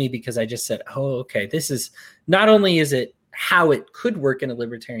touched me because I just said, oh, okay, this is not only is it how it could work in a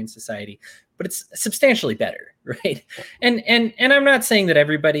libertarian society, but it's substantially better. Right. And I'm not saying that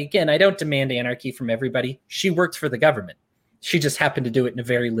everybody, again, I don't demand anarchy from everybody. She worked for the government. She just happened to do it in a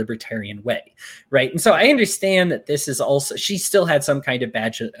very libertarian way. Right. And so I understand that this is also, she still had some kind of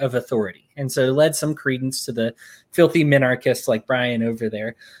badge of authority. And so it led some credence to the filthy minarchists like Brian over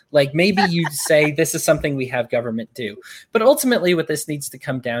there. Like maybe you say this is something we have government do. But ultimately what this needs to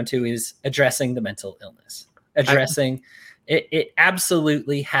come down to is addressing the mental illness. It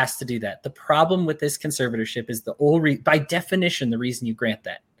absolutely has to do that. The problem with this conservatorship is by definition, the reason you grant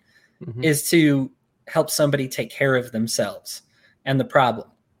that is to help somebody take care of themselves. And the problem,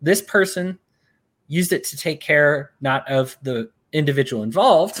 this person used it to take care, not of the individual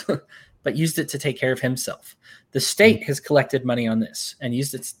involved, but used it to take care of himself. The state has collected money on this and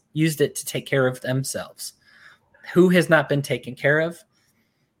used it to take care of themselves. Who has not been taken care of?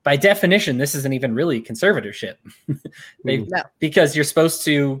 By definition, this isn't even really conservatorship. Because you're supposed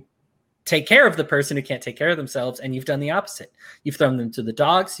to take care of the person who can't take care of themselves, and you've done the opposite. You've thrown them to the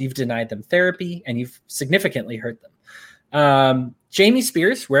dogs, you've denied them therapy, and you've significantly hurt them. Jamie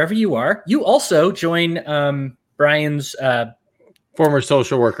Spears, wherever you are, you also join Brian's former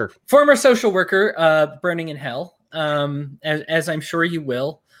social worker, burning in hell, as I'm sure you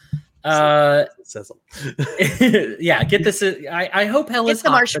will. Sizzle. Yeah, get this. I hope hell is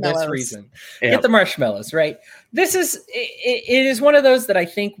hot for this reason. Yep. Get the marshmallows, right? This is it is one of those that I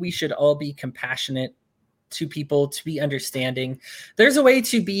think we should all be compassionate to people, to be understanding. There's a way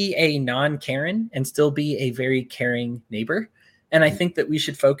to be a non-Karen and still be a very caring neighbor. And I think that we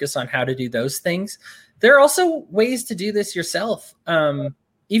should focus on how to do those things. There are also ways to do this yourself.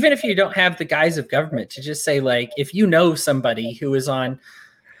 Even if you don't have the guise of government, to just say, like, if you know somebody who is on,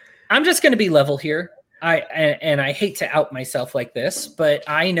 I'm just going to be level here. I hate to out myself like this, but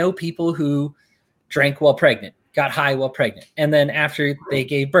I know people who drank while pregnant, got high while pregnant. And then after they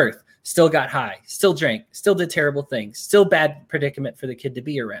gave birth, still got high, still drank, still did terrible things, still bad predicament for the kid to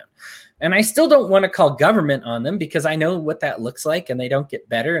be around. And I still don't want to call government on them because I know what that looks like and they don't get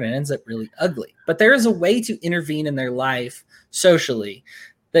better and it ends up really ugly. But there is a way to intervene in their life socially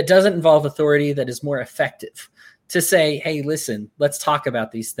that doesn't involve authority, that is more effective, to say, hey, listen, let's talk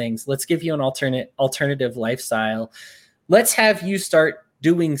about these things. Let's give you an alternative lifestyle. Let's have you start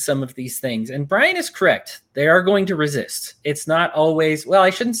doing some of these things. And Brian is correct. They are going to resist. It's not always, well, I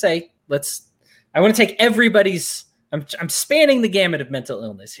shouldn't say, I want to take everybody's, I'm spanning the gamut of mental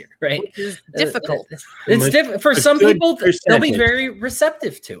illness here, right? Which is difficult. It's difficult. For some people, they'll be very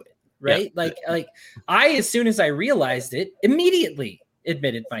receptive to it, right? Yeah. Like I, as soon as I realized it, immediately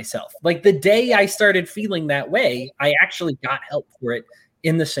admitted myself. Like the day I started feeling that way, I actually got help for it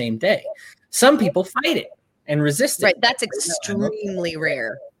in the same day. Some people fight it and resist it. Right. That's extremely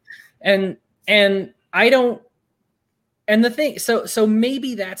rare. And I don't, and the thing, so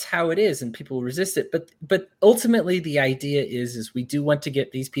maybe that's how it is and people resist it. But ultimately the idea is we do want to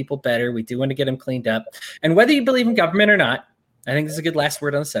get these people better. We do want to get them cleaned up. And whether you believe in government or not, I think this is a good last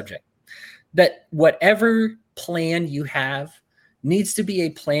word on the subject, that whatever plan you have needs to be a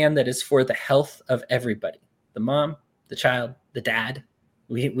plan that is for the health of everybody. The mom, the child, the dad.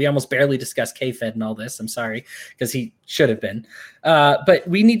 We almost barely discussed K-Fed and all this. I'm sorry, because he should have been. But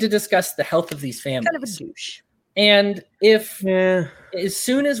we need to discuss the health of these families. Kind of a douche. And as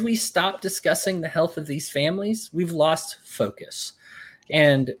soon as we stop discussing the health of these families, we've lost focus.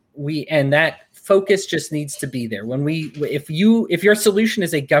 And that focus just needs to be there. If your solution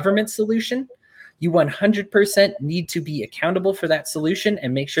is a government solution, you 100% need to be accountable for that solution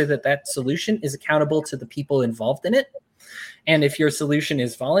and make sure that solution is accountable to the people involved in it. And if your solution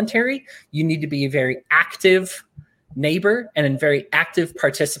is voluntary, you need to be a very active neighbor and a very active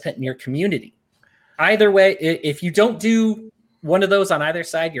participant in your community. Either way, if you don't do one of those on either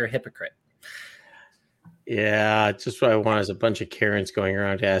side, you're a hypocrite. Yeah, just what I want is a bunch of Karens going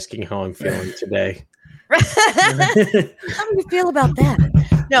around asking how I'm feeling today. How do you feel about that?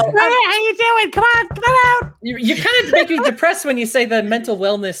 No, how you doing? Come out. You kind of make me depressed when you say the mental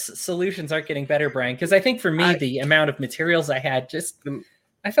wellness solutions aren't getting better, Brian. Because I think for me, the amount of materials I had,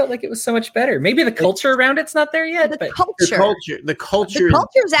 I felt like it was so much better. Maybe the culture around it's not there yet. The culture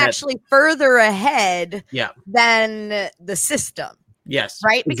is actually further ahead than the system. Yes.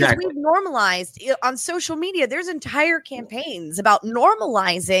 Right? Because we've normalized on social media, there's entire campaigns about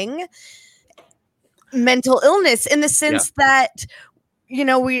normalizing mental illness in the sense that,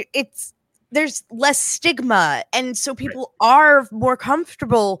 there's less stigma. And so people are more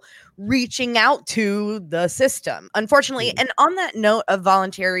comfortable reaching out to the system, unfortunately. And on that note of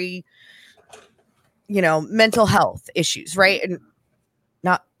voluntary, mental health issues, right? And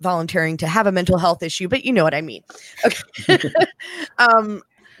not volunteering to have a mental health issue, but you know what I mean. Okay.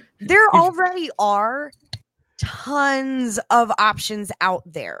 There already are tons of options out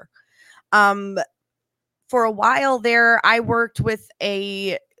there. For a while there, I worked with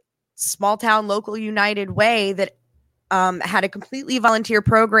a small town local United Way that had a completely volunteer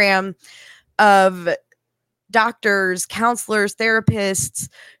program of doctors, counselors, therapists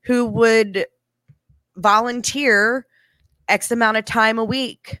who would volunteer X amount of time a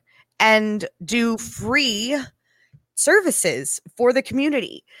week and do free services for the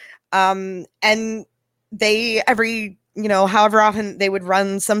community. And they however often they would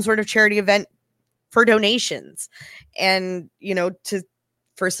run some sort of charity event for donations and,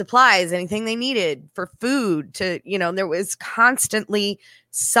 for supplies, anything they needed, for food, there was constantly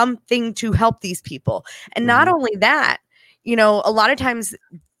something to help these people. And not only that, a lot of times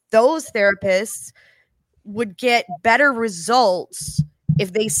those therapists would get better results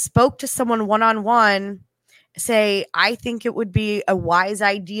if they spoke to someone one-on-one, say, I think it would be a wise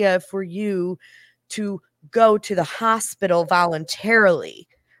idea for you to go to the hospital voluntarily.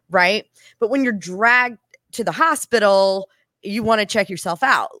 Right. But when you're dragged to the hospital, you want to check yourself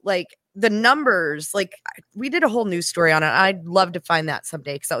out. Like the numbers, we did a whole news story on it. I'd love to find that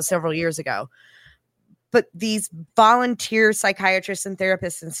someday because that was several years ago. but these volunteer psychiatrists and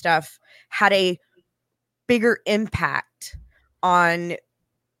therapists and stuff had a bigger impact on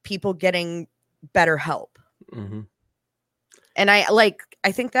people getting better help. Mm-hmm. And I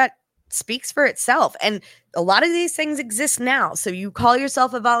think that speaks for itself. And a lot of these things exist now. So you call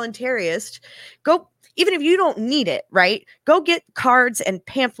yourself a voluntarist, go, even if you don't need it, right? Go get cards and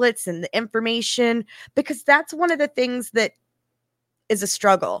pamphlets and the information, because that's one of the things that is a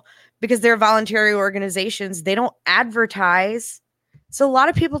struggle, because they're voluntary organizations. They don't advertise. So a lot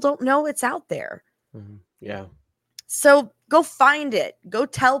of people don't know it's out there. Mm-hmm. Yeah. So go find it. Go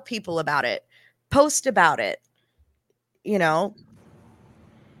tell people about it. Post about it. You know,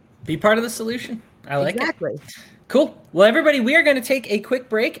 be part of the solution. I like exactly. it. Cool. Well, everybody, we are going to take a quick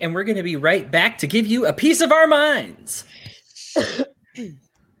break, and we're going to be right back to give you a piece of our minds.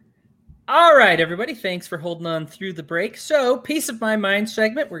 All right, everybody. Thanks for holding on through the break. So, piece of my mind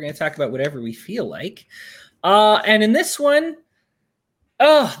segment, we're going to talk about whatever we feel like. And in this one,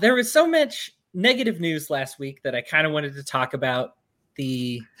 there was so much negative news last week that I kind of wanted to talk about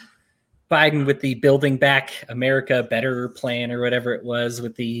the Biden with the Building Back America Better plan, or whatever it was,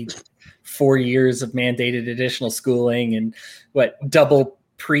 with the 4 years of mandated additional schooling and double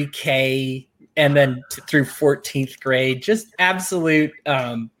pre-K and then through 14th grade. Just absolute,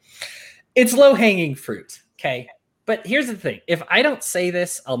 it's low-hanging fruit. Okay. But here's the thing. If I don't say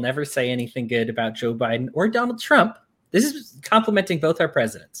this, I'll never say anything good about Joe Biden or Donald Trump. This is complimenting both our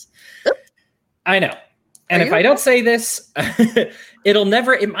presidents. I know. And if I don't say this,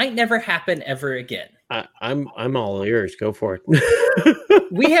 it might never happen ever again. I'm all ears. Go for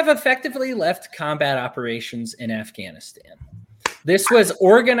it. We have effectively left combat operations in Afghanistan. This was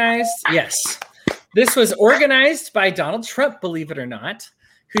organized. Yes. This was organized by Donald Trump, believe it or not,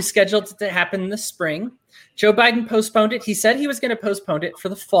 who scheduled it to happen this spring. Joe Biden postponed it. He said he was going to postpone it for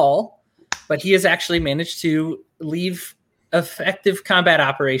the fall, but he has actually managed to leave effective combat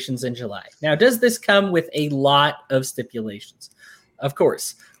operations in July. Now, does this come with a lot of stipulations? Of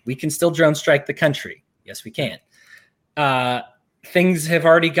course, we can still drone strike the country. Yes, we can. Things have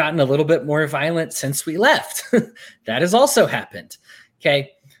already gotten a little bit more violent since we left. That has also happened.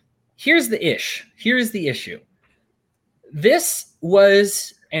 Okay. Here's the issue. This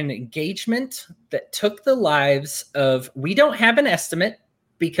was an engagement that took the lives of, we don't have an estimate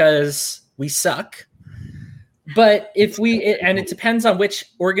because we suck. But and it depends on which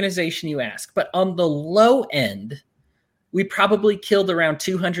organization you ask, but on the low end, we probably killed around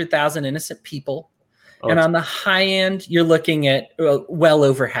 200,000 innocent people. And on the high end, you're looking at well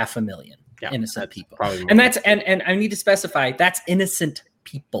over 500,000 innocent people. And that's, and I need to specify, that's innocent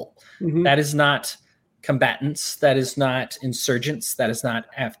people. Mm-hmm. That is not combatants. That is not insurgents. That is not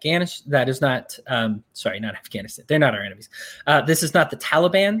Afghanistan. That is not, not Afghanistan. They're not our enemies. This is not the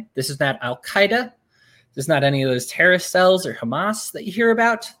Taliban. This is not Al-Qaeda. This is not any of those terrorist cells or Hamas that you hear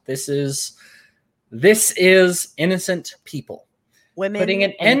about. This is innocent people. Women, putting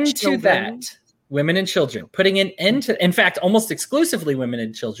an end to that. Women and children. Putting an end to, in fact, almost exclusively women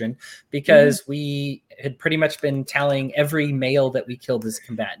and children, because we had pretty much been tallying every male that we killed as a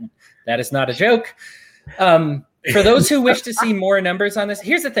combatant. That is not a joke. For those who wish to see more numbers on this,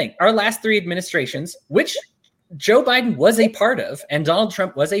 here's the thing. Our last three administrations, which Joe Biden was a part of and Donald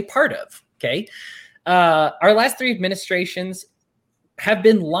Trump was a part of, okay? Our last three administrations have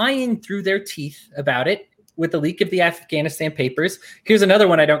been lying through their teeth about it with the leak of the Afghanistan papers. Here's another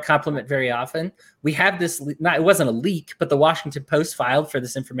one I don't compliment very often. We have this, it wasn't a leak, but the Washington Post filed for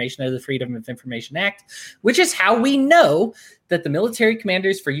this information under the Freedom of Information Act, which is how we know that the military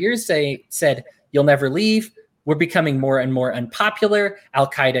commanders for years said, you'll never leave. We're becoming more and more unpopular.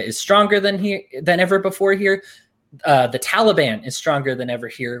 Al-Qaeda is stronger than ever before here. The Taliban is stronger than ever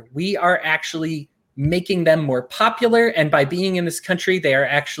here. We are actually making them more popular. And by being in this country, they are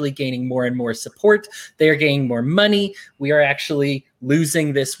actually gaining more and more support. They are gaining more money. We are actually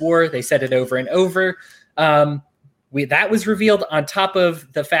losing this war. They said it over and over. That was revealed on top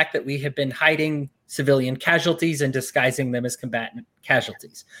of the fact that we have been hiding civilian casualties and disguising them as combatant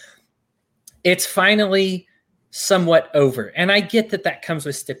casualties. It's finally somewhat over. And I get that comes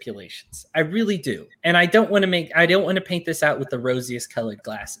with stipulations. I really do. And I don't want to paint this out with the rosiest colored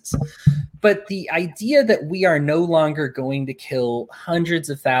glasses. But the idea that we are no longer going to kill hundreds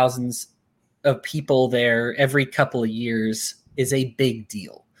of thousands of people there every couple of years is a big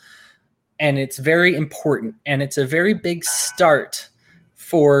deal. And it's very important. And it's a very big start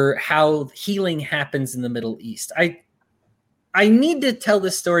for how healing happens in the Middle East. I need to tell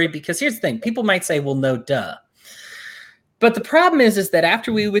this story because here's the thing. People might say, well, no, duh. But the problem is that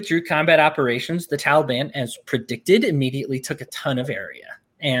after we withdrew combat operations, the Taliban, as predicted, immediately took a ton of area.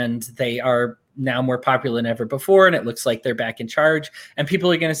 and they are now more popular than ever before, and it looks like they're back in charge. And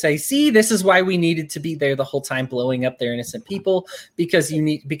people are going to say, see, this is why we needed to be there the whole time, blowing up their innocent people, because then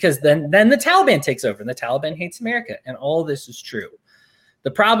the Taliban takes over, and the Taliban hates America. And all this is true.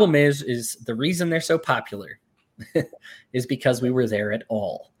 The problem is the reason they're so popular is because we were there at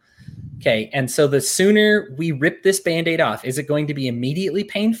all. Okay. And so the sooner we rip this Band-Aid off, is it going to be immediately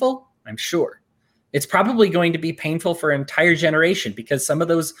painful? I'm sure. It's probably going to be painful for an entire generation, because some of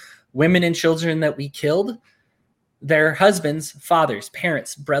those women and children that we killed, their husbands, fathers,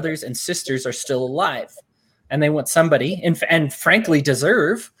 parents, brothers, and sisters are still alive. And they want somebody, and frankly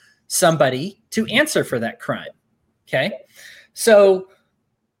deserve somebody, to answer for that crime. Okay? So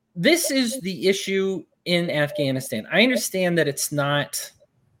this is the issue in Afghanistan. I understand that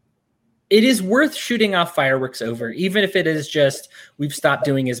it is worth shooting off fireworks over, even if it is just we've stopped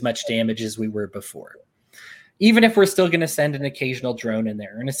doing as much damage as we were before. Even if we're still going to send an occasional drone in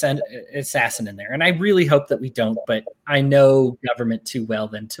there and send an assassin in there. And I really hope that we don't, but I know government too well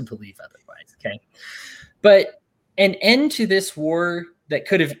then to believe otherwise. Okay. But an end to this war that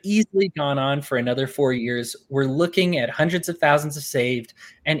could have easily gone on for another 4 years. We're looking at hundreds of thousands of saved.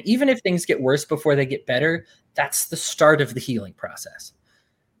 And even if things get worse before they get better, that's the start of the healing process.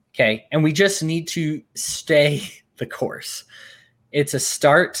 Okay. And we just need to stay the course. It's a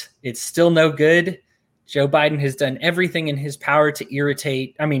start. It's still no good. Joe Biden has done everything in his power to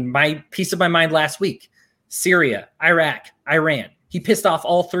irritate. I mean, my piece of my mind last week, Syria, Iraq, Iran. He pissed off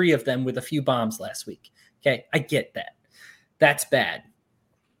all three of them with a few bombs last week. Okay. I get that. That's bad.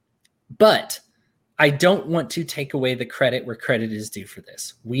 But I don't want to take away the credit where credit is due for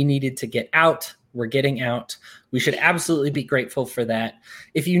this. We needed to get out. We're getting out. We should absolutely be grateful for that.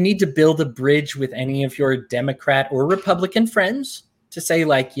 If you need to build a bridge with any of your Democrat or Republican friends to say,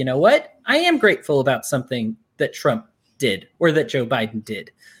 like, you know what? I am grateful about something that Trump did or that Joe Biden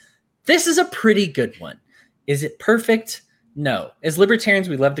did. This is a pretty good one. Is it perfect? No. As libertarians,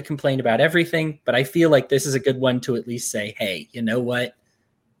 we love to complain about everything, but I feel like this is a good one to at least say, hey, you know what?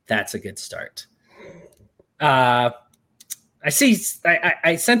 That's a good start. I sense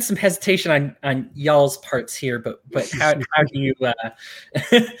some hesitation on y'all's parts here, but how do you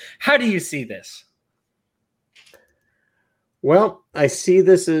how do you see this? Well, I see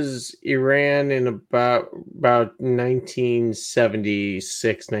this as Iran in about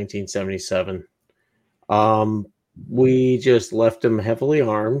 1976, 1977. We just left them heavily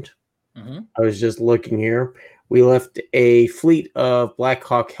armed. Mm-hmm. I was just looking here. We left a fleet of Black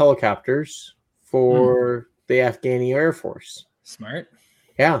Hawk helicopters for the Afghani Air Force. Smart.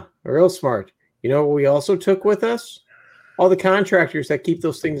 Yeah, real smart. You know what we also took with us? All the contractors that keep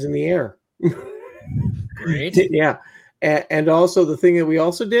those things in the air. Great. Yeah. And also the thing that we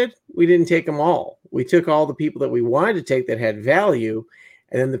also did, we didn't take them all. We took all the people that we wanted to take that had value,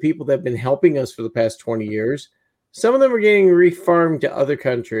 and then the people that have been helping us for the past 20 years, some of them are getting refarmed to other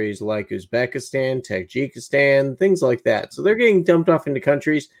countries like Uzbekistan, Tajikistan, things like that. So they're getting dumped off into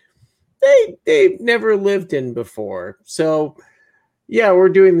countries they've never lived in before. So yeah, we're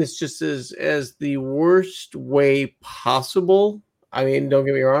doing this just as the worst way possible. I mean, don't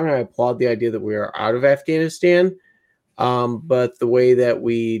get me wrong, I applaud the idea that we are out of Afghanistan. But the way that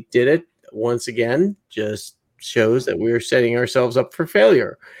we did it, once again, just shows that we are setting ourselves up for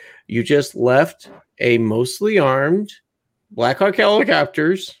failure. You just left a mostly armed Black Hawk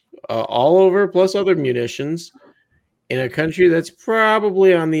helicopters all over, plus other munitions, in a country that's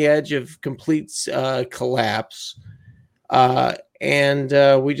probably on the edge of complete collapse.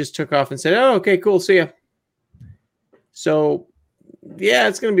 And we just took off and said, oh, okay, cool, see ya. So, yeah,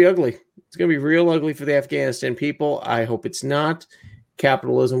 it's going to be ugly. It's going to be real ugly for the Afghanistan people. I hope it's not.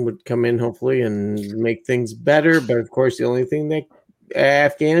 Capitalism would come in, hopefully, and make things better. But, of course, the only thing that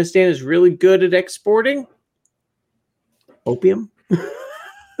Afghanistan is really good at exporting, opium.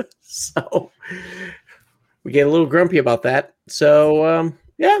 So we get a little grumpy about that. So,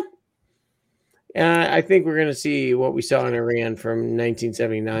 yeah. I think we're going to see what we saw in Iran from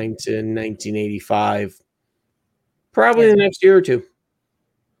 1979 to 1985, probably in the next year or two.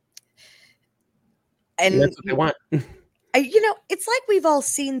 And that's what they want. It's like we've all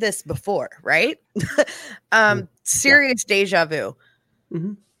seen this before, right? Serious deja vu.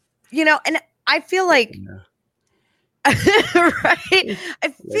 Mm-hmm. And I feel like, right?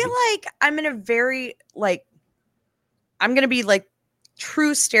 I feel like I'm in a very, I'm going to be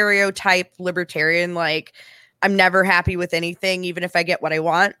true stereotype libertarian. I'm never happy with anything, even if I get what I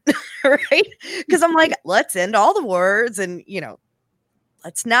want, right? Because I'm let's end all the wars and,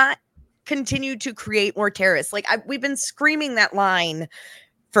 let's not continue to create more terrorists. We've been screaming that line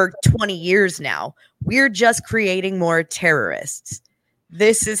for 20 years now. We're just creating more terrorists.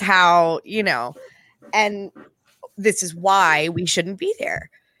 This is how, and this is why we shouldn't be there.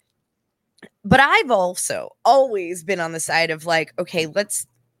 But I've also always been on the side of like, okay, let's,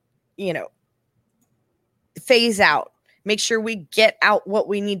 phase out, make sure we get out what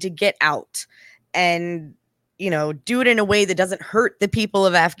we need to get out, and, do it in a way that doesn't hurt the people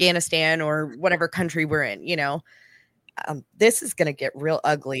of Afghanistan or whatever country we're in, this is going to get real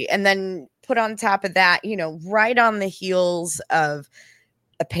ugly. And then put on top of that, right on the heels of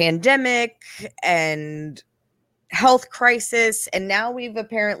a pandemic and health crisis. And now we've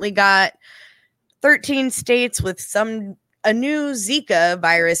apparently got 13 states with a new Zika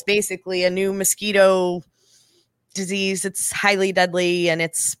virus, basically a new mosquito disease. It's highly deadly and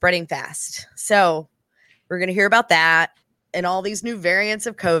it's spreading fast. So we're going to hear about that and all these new variants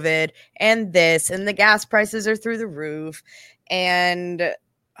of COVID and the gas prices are through the roof. And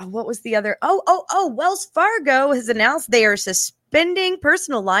what was the other? Wells Fargo has announced they are suspending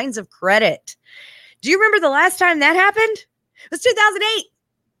personal lines of credit. Do you remember the last time that happened? It was 2008.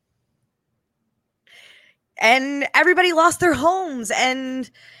 And everybody lost their homes. And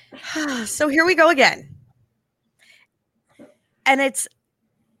so here we go again. And it's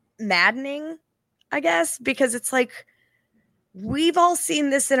maddening, I guess, because it's like we've all seen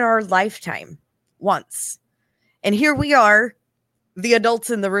this in our lifetime once. And here we are, the adults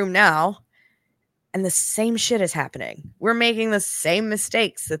in the room now, and the same shit is happening. We're making the same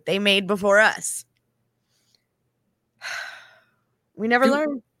mistakes that they made before us. We never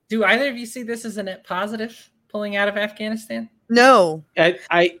learn. Do either of you see this as a net positive pulling out of Afghanistan? No.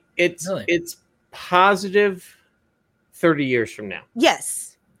 It's positive 30 years from now.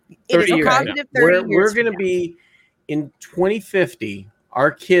 Yes. It is positive 30 years We're going to be in 2050.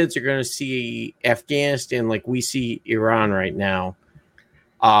 Our kids are going to see Afghanistan like we see Iran right now.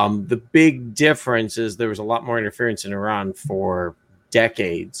 The big difference is there was a lot more interference in Iran for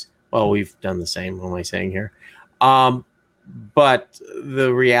decades. Well, we've done the same. What am I saying here? But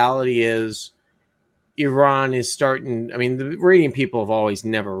the reality is Iran is starting. I mean, the Iranian people have always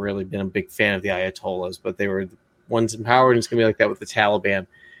never really been a big fan of the Ayatollahs, but they were the ones in power, and it's going to be like that with the Taliban.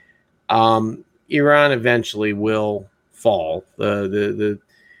 Iran eventually will fall.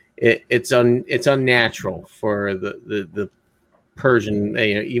 It's unnatural for the Persian,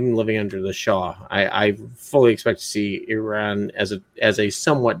 even living under the Shah. I fully expect to see Iran as a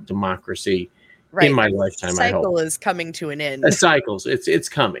somewhat democracy in my lifetime. The cycle I hope is coming to an end. Cycles. It's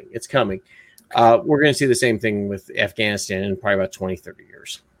coming. It's coming. We're going to see the same thing with Afghanistan in probably about 20, 30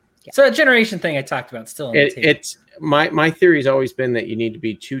 years. Yeah. So a generation thing I talked about still on the table. It's my theory has always been that you need to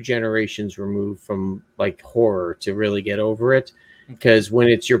be 2 generations removed from like horror to really get over it. Because when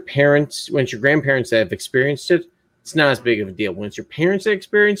it's your parents, when it's your grandparents that have experienced it, it's not as big of a deal. When it's your parents that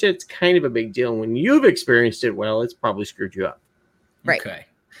experience it, it's kind of a big deal. And when you've experienced it, well, it's probably screwed you up. Right. Okay.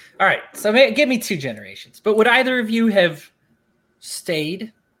 All right. So give me 2 generations. But would either of you have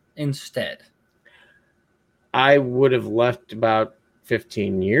stayed instead? I would have left about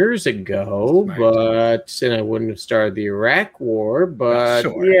 15 years ago, and I wouldn't have started the Iraq war, but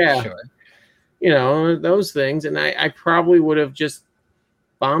sure. Those things. And I probably would have just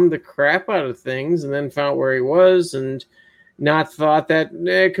bombed the crap out of things and then found where he was and not thought that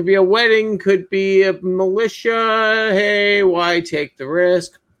it could be a wedding, could be a militia. Hey, why take the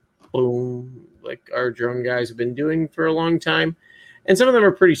risk? Boom. Like our drone guys have been doing for a long time. And some of them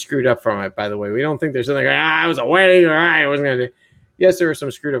are pretty screwed up from it, by the way. We don't think there's something like, it was a wedding, or I wasn't going to do. Yes, there were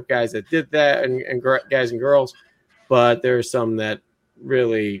some screwed up guys that did that and guys and girls, but there are some that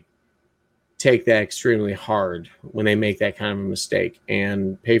really take that extremely hard when they make that kind of a mistake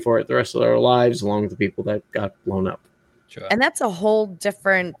and pay for it the rest of their lives, along with the people that got blown up. Sure. And that's a whole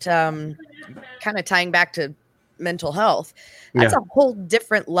different kind of tying back to mental health. That's a whole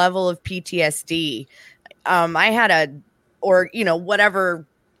different level of PTSD. I had whatever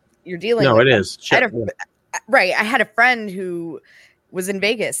you're dealing with. No, it is. Right. I had a friend who was in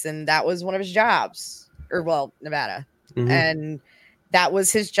Vegas and that was one of his jobs, Nevada. Mm-hmm. And that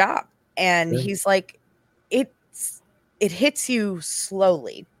was his job. And he's like, it hits you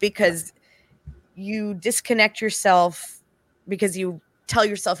slowly because you disconnect yourself because you tell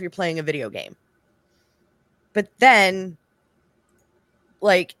yourself you're playing a video game. But then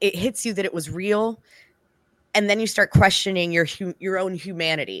like it hits you that it was real. And then you start questioning your own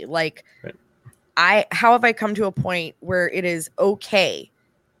humanity. Like, how have I come to a point where it is okay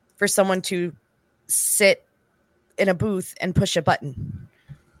for someone to sit in a booth and push a button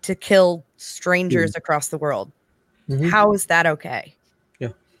to kill strangers across the world? Mm-hmm. How is that okay?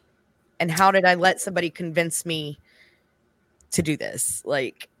 Yeah. And how did I let somebody convince me to do this?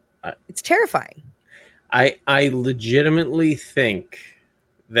 Like, it's terrifying. I legitimately think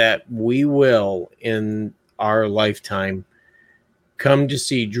that we will in our lifetime come to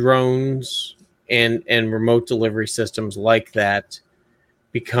see drones and remote delivery systems like that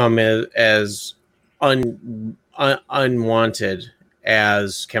become as unwanted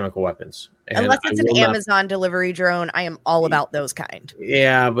as chemical weapons. And unless it's an Amazon delivery drone, I am all about those kind.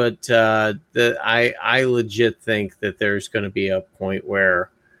 Yeah, but I legit think that there's going to be a point where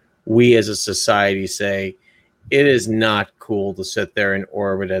we as a society say it is not cool to sit there in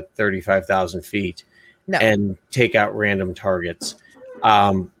orbit at 35,000 feet and take out random targets.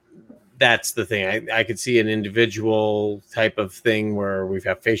 That's the thing. I could see an individual type of thing where we've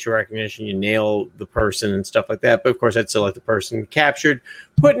got facial recognition, you nail the person and stuff like that. But of course, I'd still like the person captured,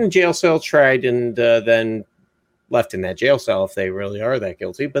 put in a jail cell, tried, and then left in that jail cell if they really are that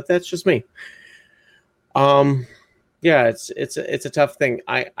guilty. But that's just me. Yeah, it's a tough thing.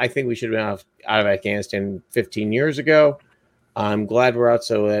 I think we should have been out of Afghanistan 15 years ago. I'm glad we're out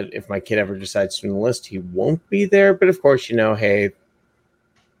so that if my kid ever decides to enlist, he won't be there. But of course, hey,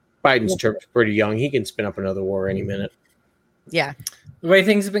 Biden's term's pretty young. He can spin up another war any minute. Yeah. The way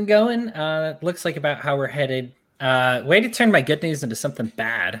things have been going, looks like about how we're headed. Way to turn my good news into something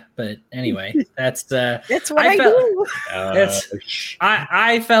bad. But anyway, that's what I do.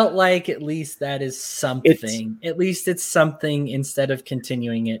 I felt like at least that is something. At least it's something instead of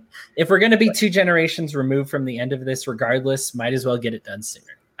continuing it. If we're going to be 2 generations removed from the end of this, regardless, might as well get it done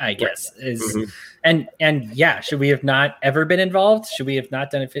sooner, I guess. And yeah, should we have not ever been involved? Should we have not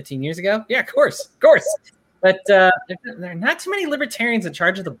done it 15 years ago? Yeah, of course. But there are not too many libertarians in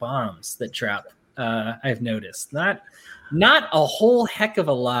charge of the bombs that drop. I've noticed not a whole heck of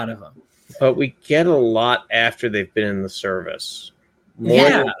a lot of them. But we get a lot after they've been in the service. We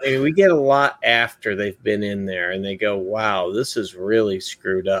get a lot after they've been in there, and they go, "Wow, this is really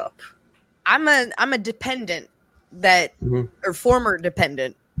screwed up." I'm a dependent or former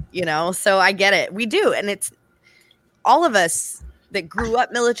dependent, so I get it. We do, and it's all of us that grew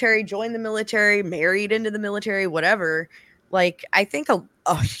up military, joined the military, married into the military, whatever. Like, I think a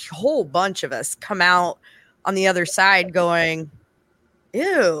whole bunch of us come out on the other side going,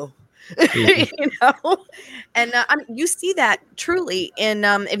 ew, and you see that truly in,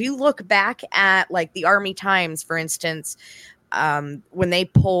 if you look back at like the Army Times, for instance, when they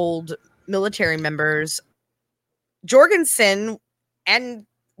polled military members, Jorgensen and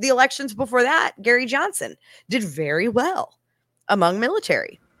the elections before that, Gary Johnson did very well among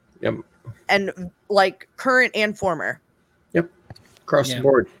military. Yep. And like current and former. Yep. Across the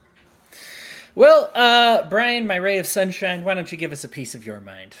board. Well, Brian, my ray of sunshine, why don't you give us a piece of your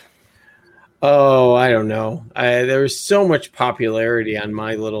mind? Oh, I don't know. There was so much popularity on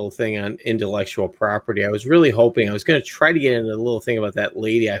my little thing on intellectual property. I was really hoping I was going to try to get into a little thing about that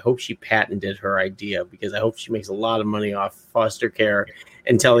lady. I hope she patented her idea because I hope she makes a lot of money off foster care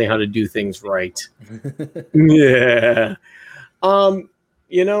and telling how to do things right. Yeah. I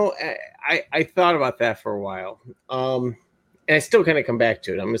thought about that for a while. And I still kind of come back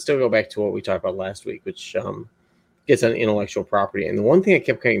to it. I'm going to still go back to what we talked about last week, which gets on intellectual property. And the one thing I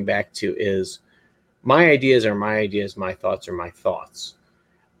kept coming back to is my ideas are my ideas, my thoughts are my thoughts.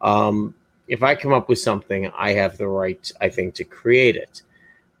 If I come up with something, I have the right, I think, to create it.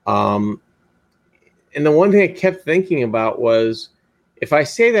 And the one thing I kept thinking about was if I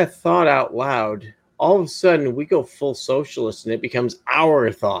say that thought out loud, all of a sudden we go full socialist and it becomes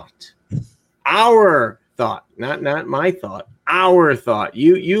our thought. Our thought, not my thought, our thought.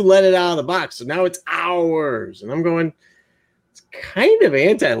 You let it out of the box, so now it's ours. And I'm going, it's kind of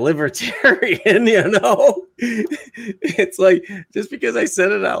anti-libertarian, It's like, just because I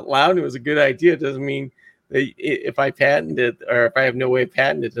said it out loud and it was a good idea doesn't mean that if I patent it or if I have no way of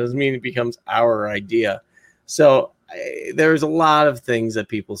patenting it, doesn't mean it becomes our idea. So there's a lot of things that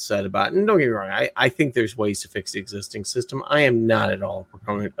people said about it. And don't get me wrong, I think there's ways to fix the existing system. I am not at all a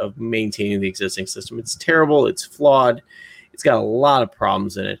proponent of maintaining the existing system. It's terrible. It's flawed. It's got a lot of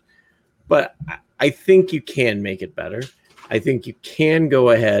problems in it. But I think you can make it better. I think you can go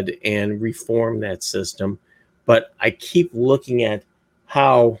ahead and reform that system. But I keep looking at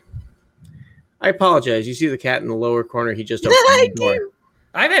how... I apologize. You see the cat in the lower corner? He just opened the door.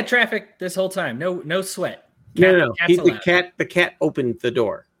 I've had traffic this whole time. No sweat. No. The cat opened the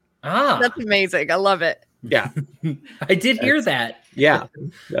door. That's amazing. I love it. Yeah. I did hear that. Yeah.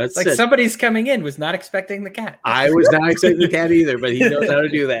 That's like somebody's coming in, was not expecting the cat. I was not expecting the cat either, but he knows how to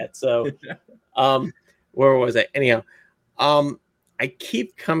do that. So where was I? Anyhow, I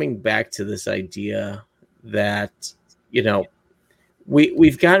keep coming back to this idea that,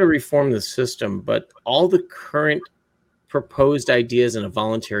 we've got to reform the system, but all the current proposed ideas in a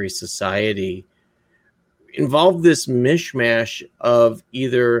voluntary society, involved this mishmash of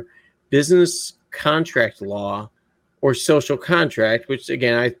either business contract law or social contract, which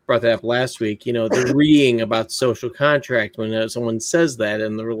again, I brought that up last week. The reading about social contract when someone says that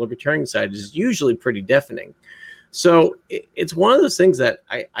on the libertarian side is usually pretty deafening. So it's one of those things that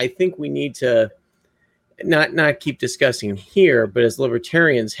I think we need to not keep discussing here, but as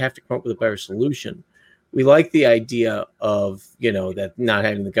libertarians have to come up with a better solution. We like the idea of, that not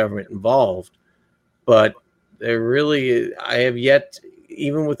having the government involved, but I have yet,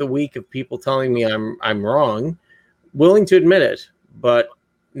 even with a week of people telling me I'm wrong, willing to admit it, but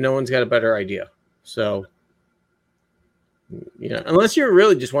no one's got a better idea. So, unless you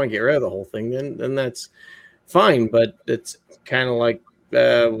really just want to get rid of the whole thing, then that's fine. But it's kind of like,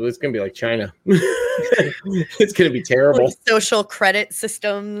 it's going to be like China. It's going to be terrible. Like social credit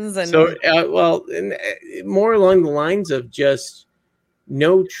systems. And so, more along the lines of just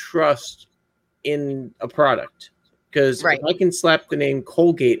no trust in a product. Because if I can slap the name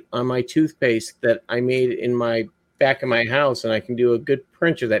Colgate on my toothpaste that I made in my back of my house, and I can do a good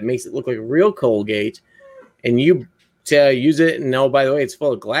printer that makes it look like a real Colgate, and you use it, and by the way, it's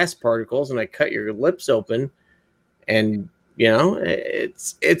full of glass particles, and I cut your lips open, and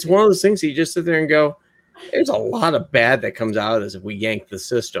it's one of those things that you just sit there and go, there's a lot of bad that comes out of this if we yank the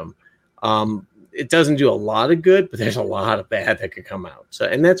system. It doesn't do a lot of good, but there's a lot of bad that could come out. So,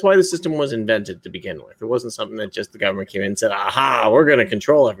 and that's why the system was invented to begin with. It wasn't something that just the government came in and said, aha, we're going to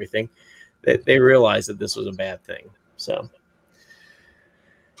control everything. They realized that this was a bad thing. So,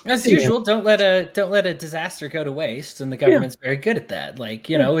 as usual, don't let a disaster go to waste, and the government's very good at that.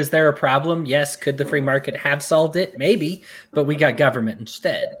 Is there a problem? Yes. Could the free market have solved it? Maybe, but we got government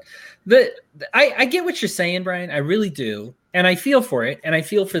instead. I get what you're saying, Brian. I really do, and I feel for it, and I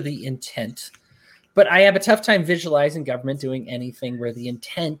feel for the intent. But I have a tough time visualizing government doing anything where the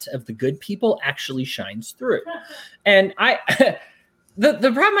intent of the good people actually shines through. And the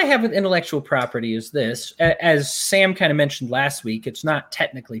problem I have with intellectual property is this: as Sam kind of mentioned last week, it's not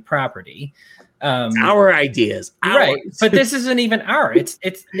technically property. Our ideas, right? But this isn't even our.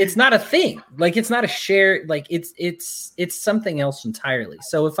 It's not a thing. It's not a share. It's something else entirely.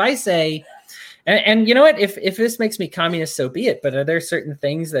 So if I say, and you know what, if this makes me communist, so be it. But are there certain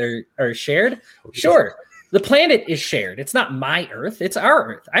things that are shared? Sure. The planet is shared. It's not my Earth. It's our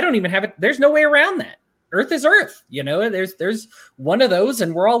Earth. I don't even have it. There's no way around that. Earth is Earth. There's one of those,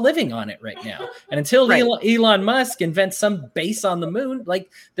 and we're all living on it right now. And until Elon Musk invents some base on the moon,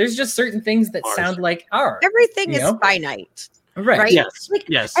 there's just certain things that sound like ours. Everything is finite. Right. Yes.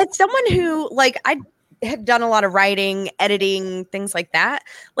 Yes. As someone who I have done a lot of writing, editing, things like that.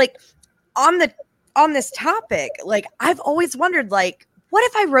 On this topic, I've always wondered, what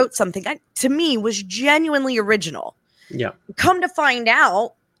if I wrote something that to me was genuinely original? Yeah. Come to find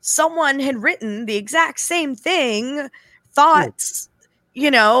out, someone had written the exact same thing, thoughts,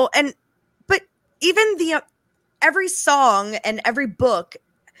 but even every song and every book,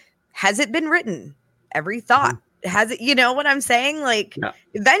 has it been written? Every thought, has it, what I'm saying?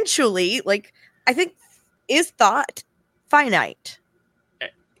 Eventually, I think, is thought finite?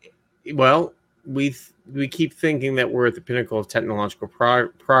 Well, we keep thinking that we're at the pinnacle of technological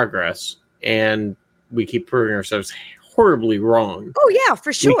progress, and we keep proving ourselves horribly wrong. Oh yeah,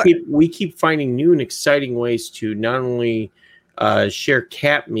 for sure. We keep finding new and exciting ways to not only share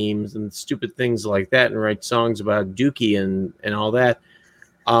cat memes and stupid things like that, and write songs about Dookie and all that,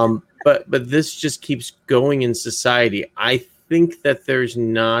 but this just keeps going in society. I think that there's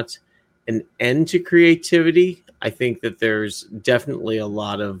not an end to creativity. I think that there's definitely a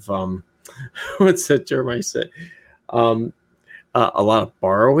lot of what's that term I said? A lot of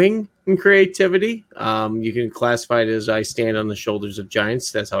borrowing in creativity. You can classify it as I stand on the shoulders of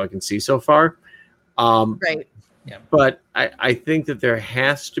giants. That's how I can see so far. Right. Yeah. But I think that there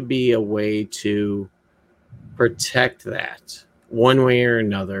has to be a way to protect that one way or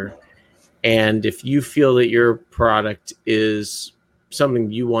another. And if you feel that your product is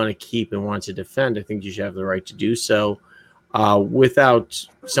something you want to keep and want to defend, I think you should have the right to do so without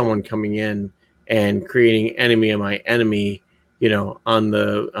someone coming in and creating enemy of my enemy, on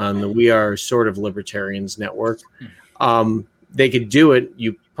the We Are Sort of Libertarians network. They could do it.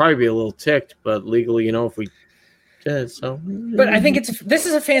 You'd probably be a little ticked, but legally, if we did so. But I think this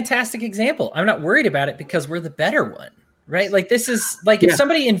is a fantastic example. I'm not worried about it because we're the better one. Right? This is if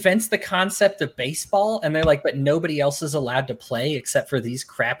somebody invents the concept of baseball and they're but nobody else is allowed to play except for these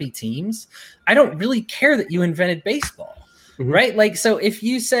crappy teams. I don't really care that you invented baseball. Mm-hmm. Right? So if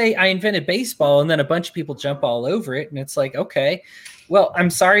you say I invented baseball and then a bunch of people jump all over it and it's okay, well, I'm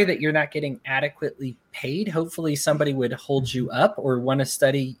sorry that you're not getting adequately paid. Hopefully somebody would hold you up or want to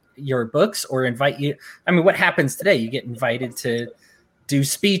study your books or invite you. I mean, what happens today? You get invited to do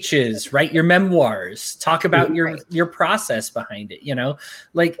speeches, write your memoirs, talk about your process behind it.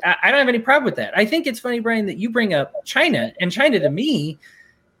 Like I don't have any problem with that. I think it's funny, Brian, that you bring up China, and China to me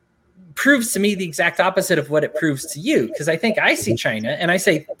proves to me the exact opposite of what it proves to you. Because I think I see China and I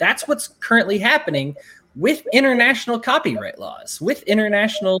say that's what's currently happening with international copyright laws, with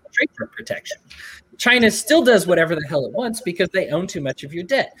international trademark protection. China still does whatever the hell it wants because they own too much of your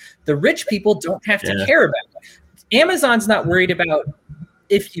debt. The rich people don't have to care about it. Amazon's not worried about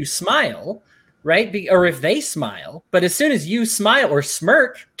if you smile, right? Or if they smile. But as soon as you smile or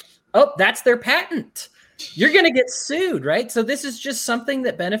smirk, oh, that's their patent. You're going to get sued, right? So this is just something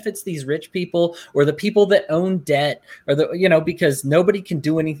that benefits these rich people or the people that own debt, or because nobody can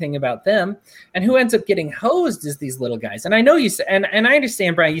do anything about them. And who ends up getting hosed is these little guys. And I know you say, and I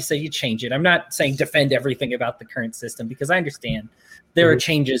understand, Brian, you say you change it. I'm not saying defend everything about the current system, because I understand there are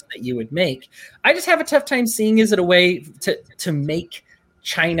changes that you would make. I just have a tough time seeing, is it a way to make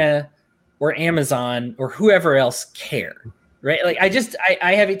China or Amazon or whoever else care? Right. Like I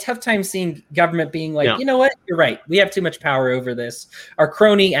have a tough time seeing government being like, you know what? You're right. We have too much power over this. Our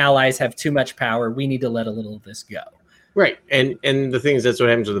crony allies have too much power. We need to let a little of this go. Right. And the thing is, that's what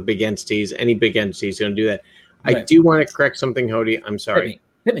happens with the big entities. Any big entity is going to do that. Right. I do want to correct something, Hody. I'm sorry.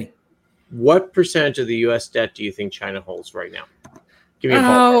 Hit me. What percentage of the U.S. debt do you think China holds right now? Give me a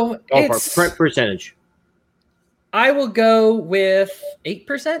ballpark percentage. I will go with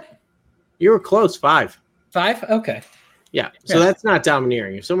 8%. You were close. 5. 5? Okay. Yeah, so that's not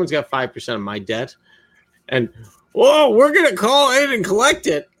domineering. If someone's got 5% of my debt, and we're gonna call in and collect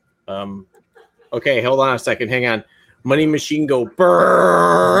it. Okay, hold on a second. Hang on. Money machine go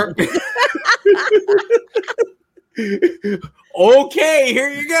brrr. Okay, here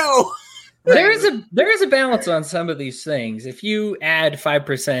you go. There is a balance on some of these things. If you add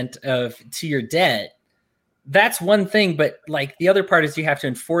 5% to your debt, that's one thing, but like the other part is you have to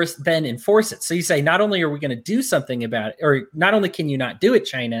enforce it. So you say, not only are we going to do something about it, or not only can you not do it,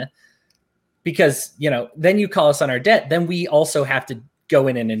 China, because, then you call us on our debt, then we also have to go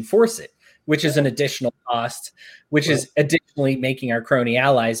in and enforce it, which is an additional cost, which is additionally making our crony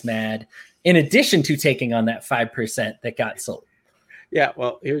allies mad, in addition to taking on that 5% that got sold. Yeah.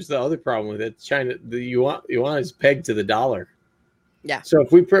 Well, here's the other problem with it. China, the yuan is pegged to the dollar. Yeah. So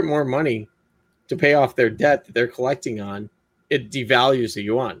if we print more money to pay off their debt that they're collecting on, it devalues the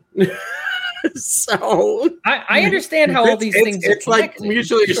yuan. So I understand how all these things it's like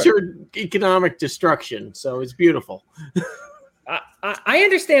mutually assured economic destruction. So it's beautiful. I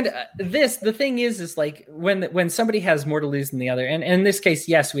understand this. The thing is like when somebody has more to lose than the other, and in this case,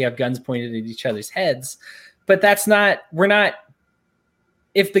 yes, we have guns pointed at each other's heads, but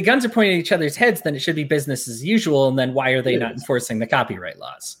if the guns are pointed at each other's heads, then it should be business as usual. And then why are they not enforcing the copyright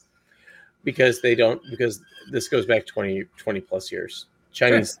laws? Because this goes back 20 plus years.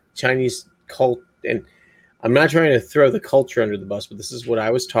 Chinese cult, and I'm not trying to throw the culture under the bus, but this is what I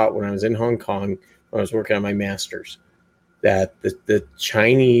was taught when I was in Hong Kong, when I was working on my master's, that the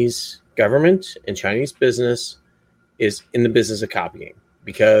Chinese government and Chinese business is in the business of copying,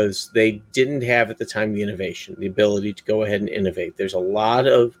 because they didn't have at the time the innovation, the ability to go ahead and innovate. There's a lot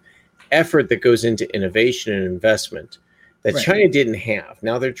of effort that goes into innovation and investment that China didn't have.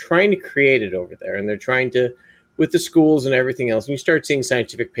 Now they're trying to create it over there, and they're trying to, with the schools and everything else. And you start seeing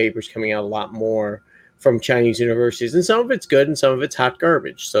scientific papers coming out a lot more from Chinese universities, and some of it's good and some of it's hot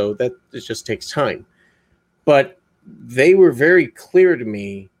garbage. So that it just takes time. But they were very clear to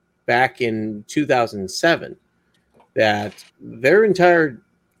me back in 2007 that their entire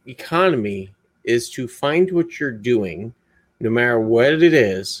economy is to find what you're doing, no matter what it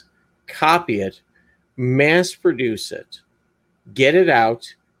is, copy it, mass produce it, get it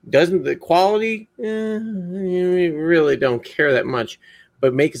out. Doesn't the quality, you really don't care that much,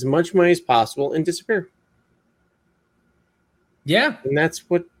 but make as much money as possible and disappear. Yeah. And that's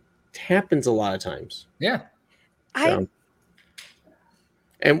what happens a lot of times. Yeah. And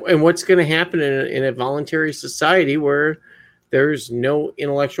what's going to happen in a voluntary society where there's no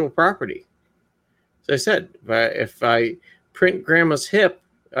intellectual property? As I said, if I print grandma's hip,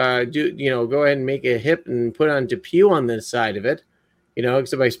 go ahead and make a hip and put on Depew on the side of it,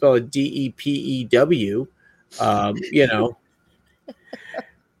 except I spell it DEPEW, or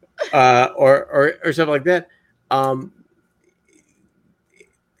something like that.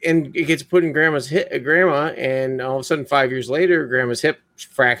 And it gets put in grandma, and all of a sudden 5 years later, grandma's hip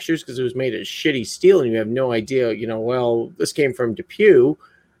fractures because it was made of shitty steel, and you have no idea, this came from Depew,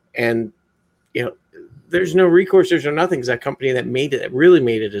 and, there's no recourse, there's no nothing, because that company that really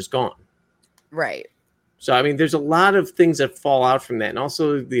made it is gone. Right. So, I mean, there's a lot of things that fall out from that. And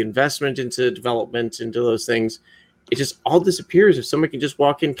also the investment into development, into those things, it just all disappears if somebody can just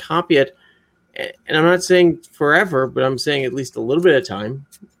walk in, copy it. And I'm not saying forever, but I'm saying at least a little bit of time.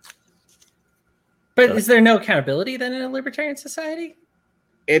 But is there no accountability then in a libertarian society?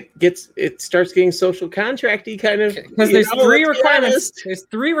 It starts getting social contracty kind of, because there's three requirements. There's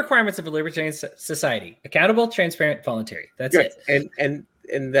three requirements of a libertarian society: accountable, transparent, voluntary. That's it.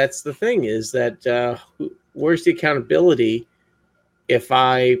 And that's the thing is that where's the accountability if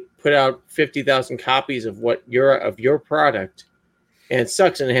I put out 50,000 copies of your product and it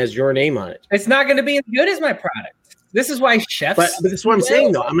sucks and it has your name on it? It's not going to be as good as my product. This is why chefs. But that's what I'm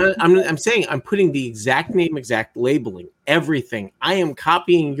saying, though. I'm saying I'm putting the exact name, exact labeling, everything. I am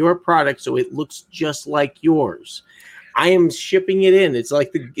copying your product so it looks just like yours. I am shipping it in. It's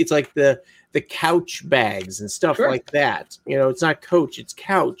like the couch bags and stuff like that. You know, it's not Coach, it's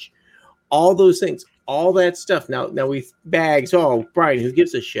couch. All those things, all that stuff. Now we bags. Oh, Brian, who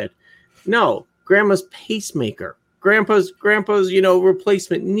gives a shit? No, grandma's pacemaker, grandpa's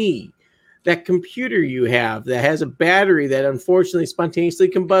replacement knee. That computer you have that has a battery that unfortunately spontaneously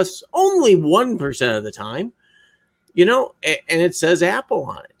combusts only 1% of the time, and it says Apple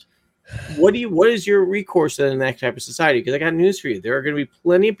on it. What is your recourse in that type of society? Because I got news for you. There are going to be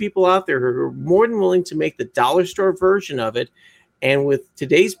plenty of people out there who are more than willing to make the dollar store version of it. And with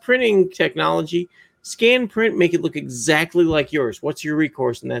today's printing technology, scan, print, make it look exactly like yours. What's your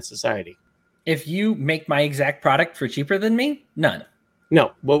recourse in that society? If you make my exact product for cheaper than me, none.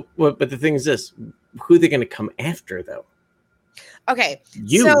 No, but the thing is this: who are they going to come after, though? Okay,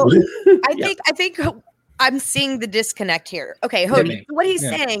 you. So I think I'm seeing the disconnect here. Okay, Hody, what he's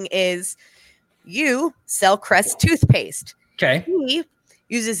saying is, you sell Crest toothpaste. Okay, he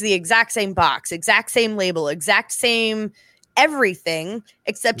uses the exact same box, exact same label, exact same everything,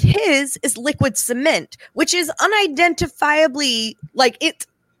 except his is liquid cement, which is unidentifiably like it.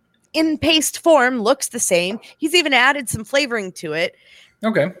 In paste form, looks the same. He's even added some flavoring to it.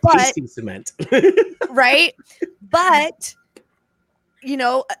 Okay. But pasty cement. Right? But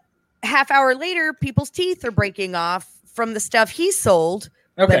a half hour later, people's teeth are breaking off from the stuff he sold.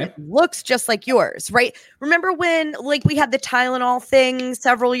 Okay. But it looks just like yours, right? Remember when we had the Tylenol thing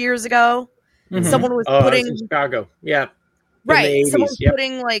several years ago? Mm-hmm. Someone was putting in Chicago. Yeah. Right. Someone was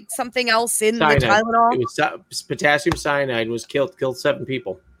putting something else in cyanide. The Tylenol. It was potassium cyanide was killed 7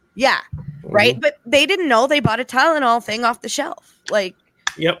 people. Yeah, right. But they didn't know they bought a Tylenol thing off the shelf.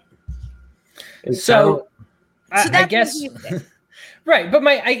 Yep. And so I guess, right. But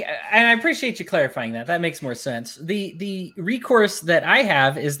I appreciate you clarifying that. That makes more sense. The recourse that I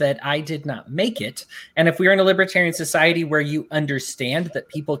have is that I did not make it. And if we're in a libertarian society where you understand that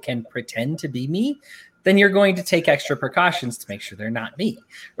people can pretend to be me, then you're going to take extra precautions to make sure they're not me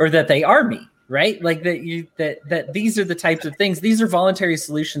or that they are me. Right? Like that these are the types of things. These are voluntary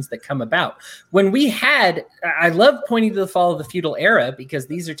solutions that come about. When I love pointing to the fall of the feudal era because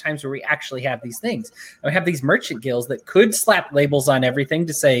these are times where we actually have these things. And we have these merchant guilds that could slap labels on everything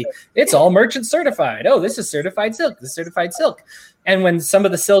to say, it's all merchant certified. Oh, this is certified silk. This is certified silk. And when some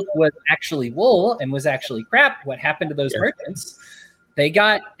of the silk was actually wool and was actually crap, what happened to those merchants? They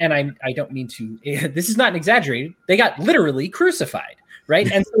got, and I don't mean to, this is not exaggerated, they got literally crucified. Right.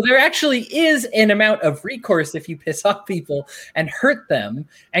 And so there actually is an amount of recourse if you piss off people and hurt them.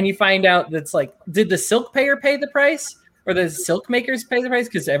 And you find out that's did the silk payer pay the price or the silk makers pay the price?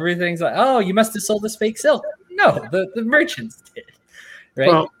 Because everything's like, oh, you must have sold this fake silk. No, the merchants did. Right.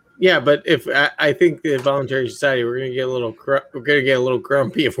 Well, yeah, but if I think the voluntary society, we're going to get a little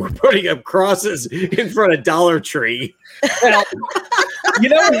grumpy if we're putting up crosses in front of Dollar Tree. Well,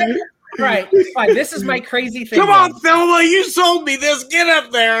 right. Fine. This is my crazy thing. Come on, Thelma. You sold me this. Get up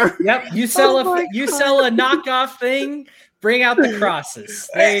there. Yep. You sell a knockoff thing. Bring out the crosses.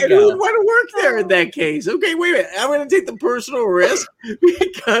 There you go. Who would want to work there in that case? Okay, wait a minute. I'm going to take the personal risk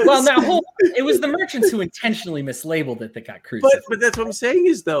because. Well, now it was the merchants who intentionally mislabeled it that got crucified. But that's what I'm saying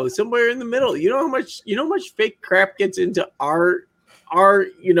is though somewhere in the middle. You know how much fake crap gets into our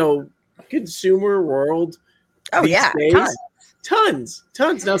consumer world. Oh yeah. Tons.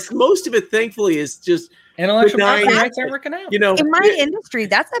 Now, most of it, thankfully, is just intellectual property rights aren't working out. In my industry,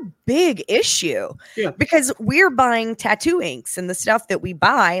 that's a big issue. Yeah. Because we're buying tattoo inks and the stuff that we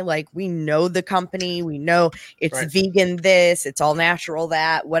buy, we know the company, we know it's vegan this, it's all natural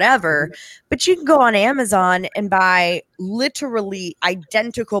that, whatever. Mm-hmm. But you can go on Amazon and buy literally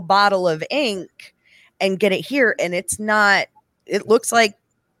identical bottle of ink and get it here, and it looks like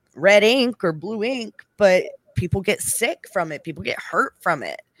red ink or blue ink, but people get sick from it. People get hurt from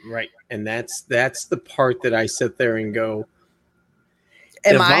it. Right. And that's the part that I sit there and go,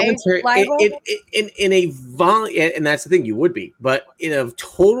 Am I liable? And that's the thing, you would be, but in a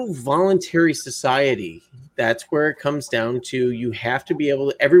total voluntary society, that's where it comes down to. You have to be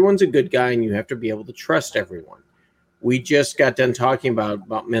able to, everyone's a good guy, and you have to be able to trust everyone. We just got done talking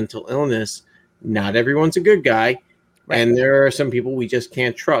about mental illness. Not everyone's a good guy. Right. And there are some people we just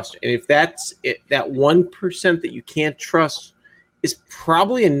can't trust. And if that's it, that 1% that you can't trust is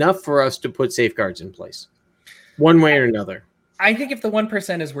probably enough for us to put safeguards in place one way or another. I think if the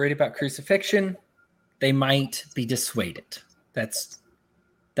 1% is worried about crucifixion, they might be dissuaded. That's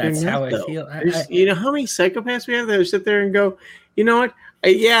how I feel. You know how many psychopaths we have that sit there and go, you know what?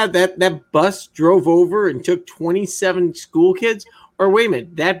 That bus drove over and took 27 school kids. Or wait a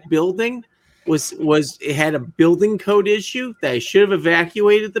minute, that building it had a building code issue that I should have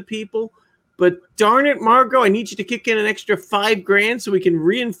evacuated the people. But darn it, Margot, I need you to kick in an extra $5,000 so we can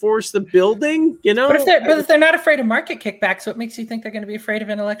reinforce the building. You know, but if they're not afraid of market kickbacks, what makes you think they're going to be afraid of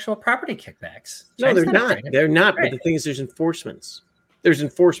intellectual property kickbacks? No, they're not. They're not. Right. But the thing is, there's enforcements.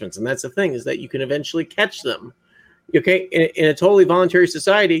 And that's the thing, is that you can eventually catch them. Okay, in a totally voluntary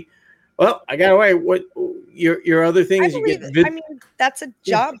society. Well, I got away. What your other thing is? I mean, that's a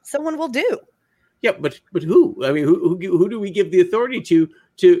job someone will do. Yeah, but who? I mean, who do we give the authority to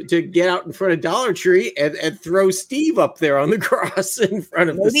get out in front of Dollar Tree and throw Steve up there on the cross in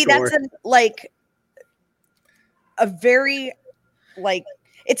front of the store? Maybe that's a very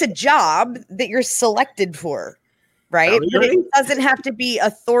it's a job that you're selected for, right? But it doesn't have to be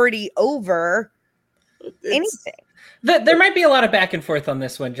authority over anything. There might be a lot of back and forth on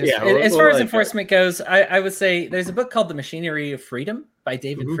this one. As far as enforcement goes, I would say there's a book called The Machinery of Freedom by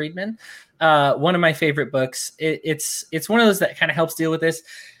David Friedman. One of my favorite books. It's one of those that kind of helps deal with this.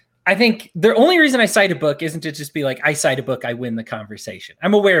 I think the only reason I cite a book isn't to just be like, I cite a book, I win the conversation.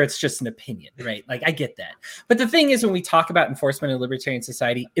 I'm aware it's just an opinion, right? Like, I get that. But the thing is, when we talk about enforcement in a libertarian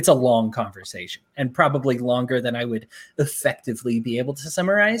society, it's a long conversation, and probably longer than I would effectively be able to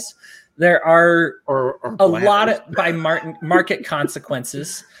summarize. There are a lot of by market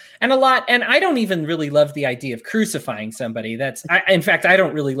consequences, and I don't even really love the idea of crucifying somebody. In fact, I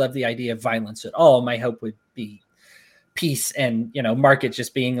don't really love the idea of violence at all. My hope would be peace, and market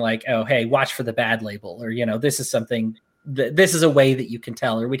just being like, oh, hey, watch for the bad label, or this is something this is a way that you can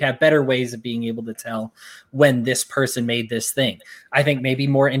tell, or we'd have better ways of being able to tell when this person made this thing. I think maybe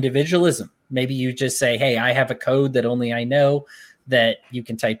more individualism. Maybe you just say, hey, I have a code that only I know, that you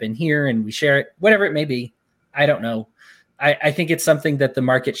can type in here and we share it, whatever it may be. I don't know. I think it's something that the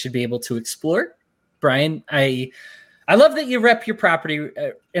market should be able to explore. Brian, I love that you rep your property,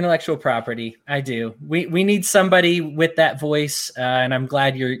 intellectual property. I do. We need somebody with that voice, and I'm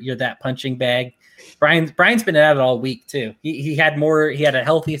glad you're that punching bag. Brian's been at it all week too. He had a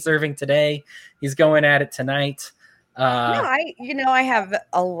healthy serving today. He's going at it tonight. I have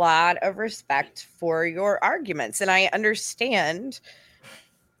a lot of respect for your arguments, and I understand,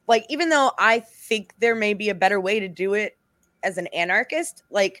 even though I think there may be a better way to do it as an anarchist,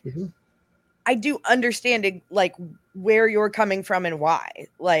 I do understand where you're coming from and why.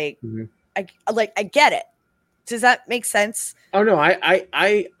 I get it. Does that make sense? Oh no,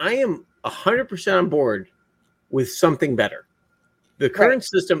 I am 100% on board with something better. The current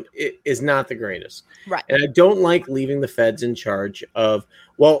system is not the greatest. Right. And I don't like leaving the feds in charge of,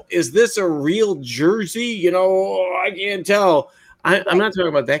 well, is this a real jersey? I can't tell. I'm not talking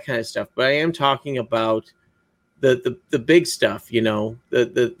about that kind of stuff, but I am talking about the big stuff,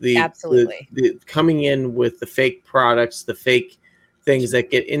 the absolutely the coming in with the fake products, the fake things that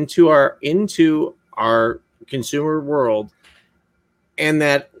get into our consumer world, and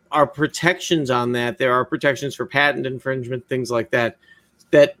that are protections on that. There are protections for patent infringement, things like that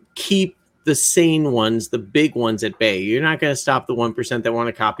keep the sane ones, the big ones, at bay. You're not going to stop the 1% that want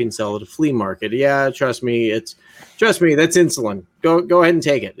to copy and sell at a flea market. Yeah, trust me, that's insulin. Go ahead and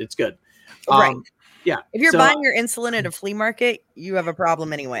take it. It's good. Right. Yeah. If you're buying your insulin at a flea market, you have a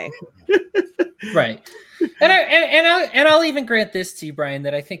problem anyway. Right. And I'll even grant this to you, Brian,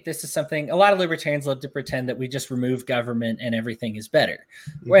 that I think this is something a lot of libertarians love to pretend that we just remove government and everything is better.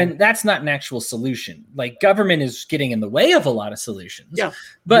 When that's not an actual solution. Government is getting in the way of a lot of solutions. Yeah.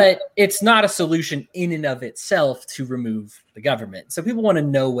 But it's not a solution in and of itself to remove the government. So people want to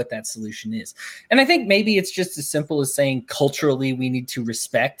know what that solution is. And I think maybe it's just as simple as saying culturally we need to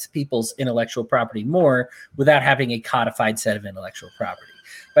respect people's intellectual property more without having a codified set of intellectual property.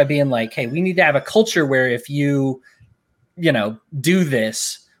 By being like, hey, we need to have a culture where if you do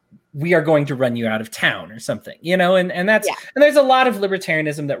this, we are going to run you out of town or something, and that's, and there's a lot of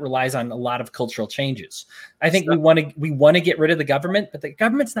libertarianism that relies on a lot of cultural changes. I think we want to get rid of the government, but the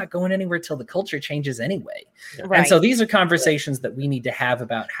government's not going anywhere till the culture changes anyway. Right. And so these are conversations that we need to have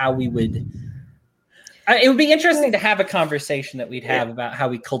about how we would, it would be interesting to have a conversation that we'd have about how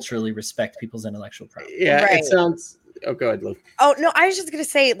we culturally respect people's intellectual property. Yeah. Right. It sounds, oh, go ahead, Lou. Oh, no, I was just going to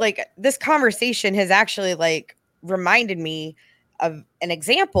say, like, this conversation has actually, like, reminded me of an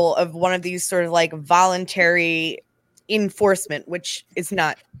example of one of these sort of like voluntary enforcement, which is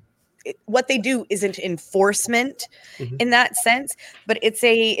not what they do isn't enforcement in that sense, but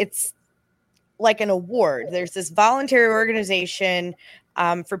it's like an award. There's this voluntary organization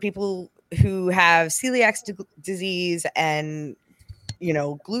for people who have celiac disease and,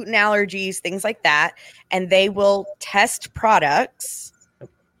 gluten allergies, things like that. And they will test products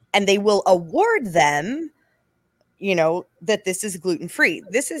and they will award them that this is gluten-free.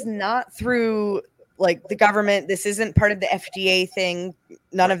 This is not through like the government. This isn't part of the FDA thing.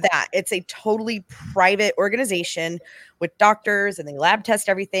 None of that. It's a totally private organization with doctors and they lab test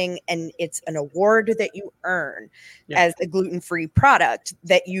everything. And it's an award that you earn as a gluten-free product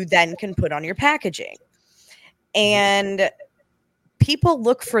that you then can put on your packaging. And people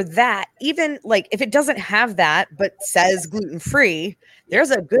look for that, even like if it doesn't have that, but says gluten-free,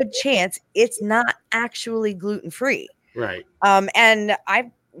 there's a good chance it's not actually gluten-free. Right. And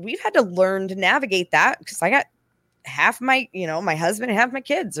we've had to learn to navigate that because I got half my, my husband and half my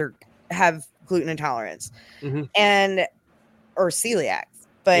kids have gluten intolerance and or celiac,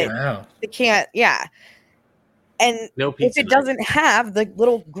 but they can't. Yeah. And no pizza if it doesn't have the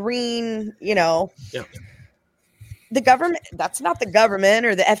little green, the government, that's not the government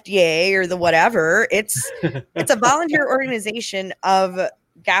or the FDA or the whatever. It's a volunteer organization of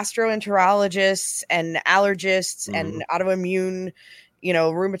gastroenterologists and allergists and autoimmune,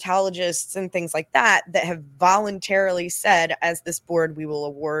 rheumatologists and things like that have voluntarily said, as this board, we will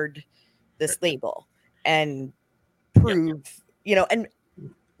award this label and prove, and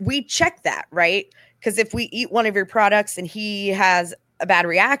we check that, right? Because if we eat one of your products and he has a bad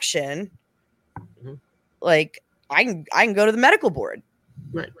reaction, like, I can go to the medical board.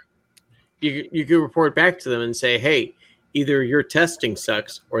 Right. You can report back to them and say, hey, either your testing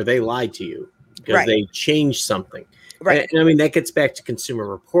sucks or they lied to you because they changed something. Right. And I mean, that gets back to Consumer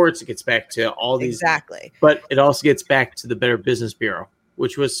Reports. It gets back to all these. Exactly. But it also gets back to the Better Business Bureau,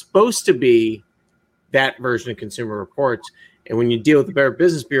 which was supposed to be that version of Consumer Reports. And when you deal with the Better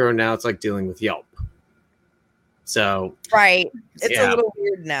Business Bureau now, it's like dealing with Yelp. So it's a little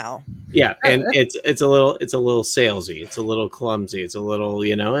weird now. Yeah, and it's a little salesy. It's a little clumsy. It's a little,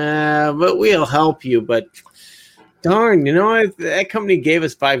 but we'll help you. But darn, that company gave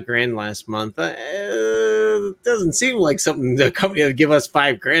us $5,000 last month. It doesn't seem like something the company would give us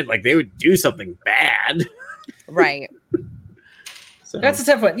 $5,000. Like they would do something bad, right? So that's a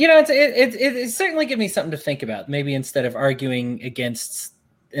tough one. It certainly gives me something to think about. Maybe instead of arguing against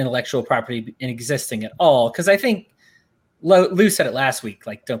intellectual property in existing at all, because I think Lou said it last week,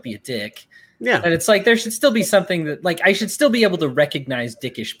 like, don't be a dick. Yeah. And it's like there should still be something that, like, I should still be able to recognize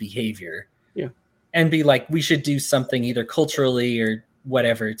dickish behavior. Yeah. And be like, we should do something either culturally or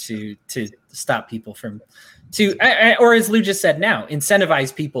whatever to stop people from or as Lou just said now,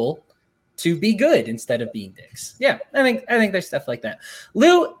 incentivize people to be good instead of being dicks. Yeah. I think there's stuff like that.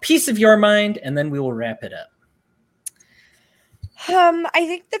 Lou, piece of your mind, and then we will wrap it up. I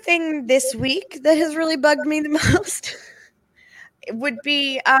think the thing this week that has really bugged me the most would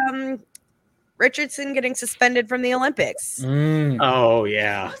be Richardson getting suspended from the Olympics. Oh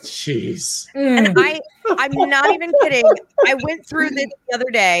yeah, jeez. And I'm not even kidding. I went through this the other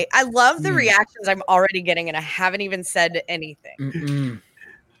day. I love the reactions I'm already getting, and I haven't even said anything.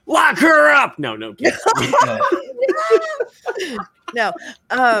 Lock her up. No. No.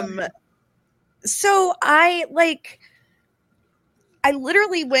 So I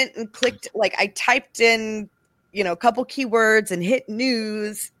literally went and clicked, like I typed in, a couple keywords and hit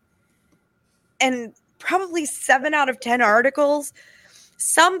news, and probably 7 out of 10 articles,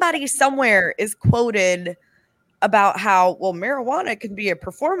 somebody somewhere is quoted about how, well, marijuana can be a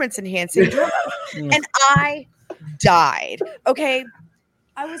performance enhancing drug. And I died. Okay.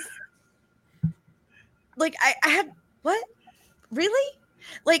 I was like, I had, what? Really?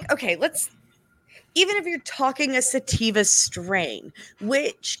 Like, okay, even if you're talking a sativa strain,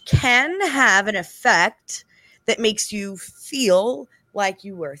 which can have an effect that makes you feel like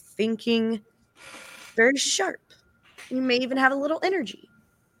you are thinking very sharp. You may even have a little energy.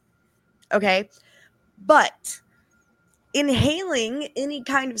 Okay. But inhaling any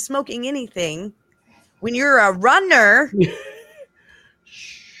kind of smoking anything, when you're a runner,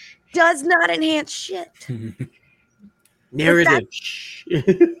 does not enhance shit. Narrative.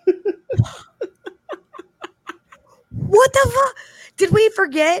 What the fuck? Did we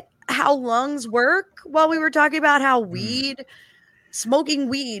forget how lungs work while we were talking about how smoking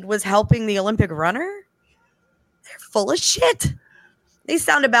weed was helping the Olympic runner? They're full of shit. They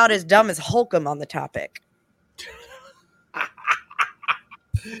sound about as dumb as Holcomb on the topic.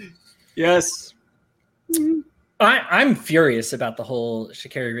 Yes. I'm furious about the whole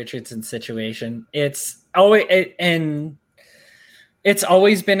Sha'Carri Richardson situation. It's always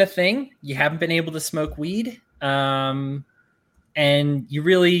been a thing. You haven't been able to smoke weed. And you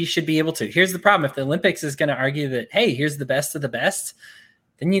really should be able to. Here's the problem. If the Olympics is going to argue that, hey, here's the best of the best,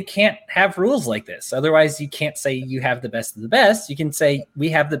 then you can't have rules like this. Otherwise, you can't say you have the best of the best. You can say we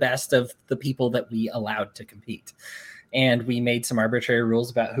have the best of the people that we allowed to compete. And we made some arbitrary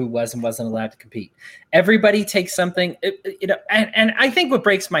rules about who was and wasn't allowed to compete. Everybody takes something, and I think what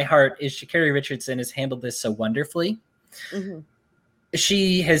breaks my heart is Sha'Carri Richardson has handled this so wonderfully. Mm-hmm.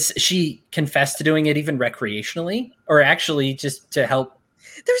 She confessed to doing it even recreationally, or actually just to help.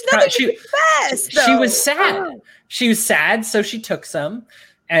 There's nothing to confess. She was sad. Oh. She was sad, so she took some,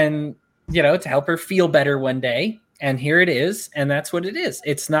 and to help her feel better one day. And here it is, and that's what it is.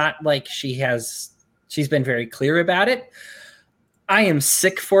 It's not like she's been very clear about it. I am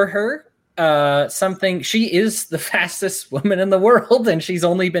sick for her. She is the fastest woman in the world, and she's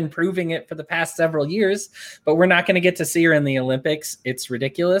only been proving it for the past several years, but we're not going to get to see her in the Olympics. It's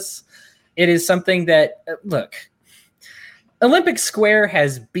ridiculous. It is something that, look, Olympic Square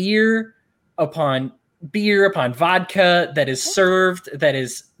has beer upon vodka that is served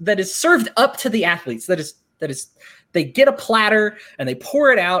up to the athletes. That is they get a platter and they pour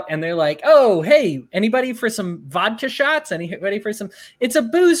it out and they're like, oh, hey, anybody for some vodka shots? Anybody for some? It's a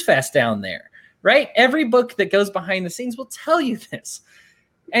booze fest down there, right? Every book that goes behind the scenes will tell you this.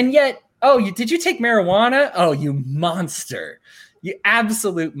 And yet, did you take marijuana? Oh, you monster. You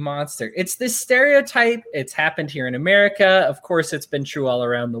absolute monster. It's this stereotype. It's happened here in America. Of course, it's been true all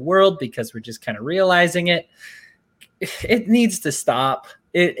around the world because we're just kind of realizing it. It needs to stop.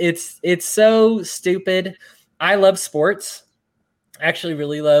 It's so stupid. I love sports. I actually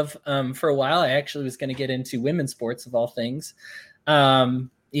really love, for a while, I actually was going to get into women's sports of all things.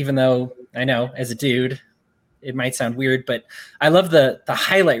 Even though I know as a dude, it might sound weird, but I love the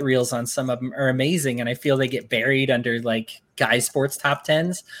highlight reels on some of them are amazing. And I feel they get buried under like guys sports top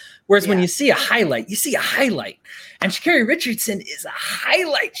 10s. Whereas when you see a highlight, you see a highlight. And Sha'Carri Richardson is a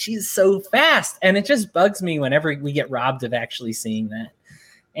highlight. She's so fast. And it just bugs me whenever we get robbed of actually seeing that.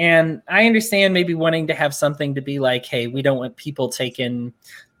 And I understand maybe wanting to have something to be like, hey, we don't want people taking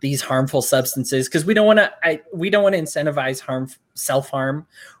these harmful substances because we don't want to incentivize self-harm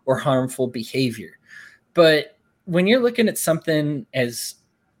or harmful behavior. But when you're looking at something as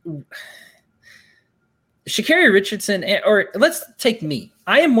Sha'Carri Richardson, or let's take me,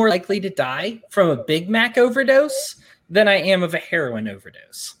 I am more likely to die from a Big Mac overdose than I am of a heroin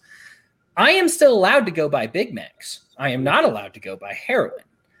overdose. I am still allowed to go buy Big Macs. I am not allowed to go buy heroin.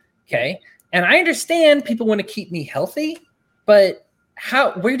 Okay. And I understand people want to keep me healthy, but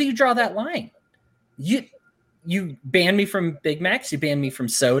where do you draw that line? You ban me from Big Macs, you ban me from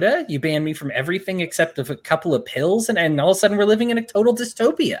soda, you ban me from everything except of a couple of pills, and all of a sudden we're living in a total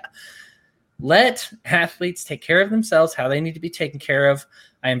dystopia. Let athletes take care of themselves how they need to be taken care of.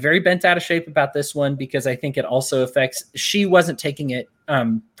 I am very bent out of shape about this one because I think it also affects, she wasn't taking it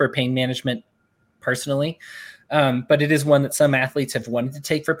for pain management personally. But it is one that some athletes have wanted to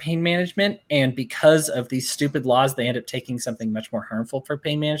take for pain management. And because of these stupid laws, they end up taking something much more harmful for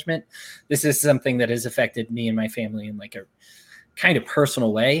pain management. This is something that has affected me and my family in like a kind of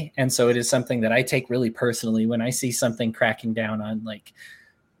personal way. And so it is something that I take really personally when I see something cracking down on like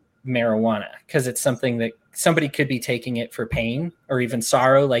marijuana, because it's something that somebody could be taking it for pain or even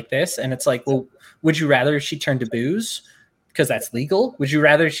sorrow like this. And it's like, well, would you rather she turn to booze because that's legal? Would you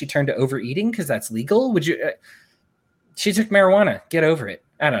rather she turn to overeating because that's legal? Would you... She took marijuana. Get over it.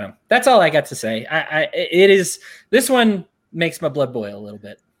 I don't know. That's all I got to say. This one makes my blood boil a little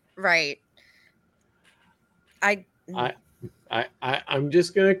bit. Right. I'm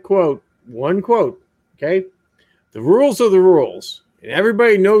just going to quote one quote. Okay. The rules are the rules, and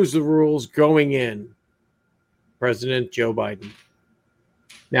everybody knows the rules going in. President Joe Biden.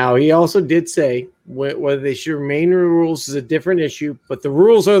 Now, he also did say whether they should remain in the rules is a different issue, but the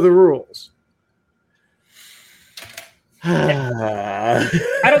rules are the rules. I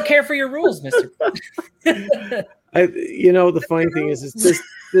don't care for your rules, Mr. The funny thing is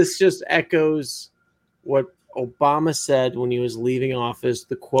this just echoes what Obama said when he was leaving office,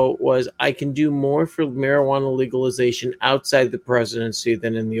 the quote was, "I can do more for marijuana legalization outside the presidency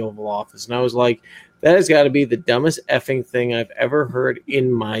than in the Oval Office." And I was like, that has got to be the dumbest effing thing I've ever heard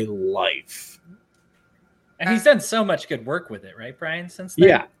in my life. And he's done so much good work with it, right, Brian, since then?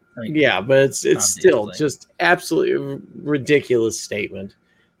 Yeah. I mean, yeah, but it's still obviously. just absolutely ridiculous statement.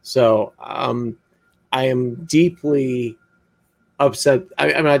 So I am deeply upset.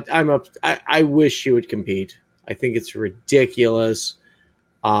 I wish she would compete. I think it's ridiculous.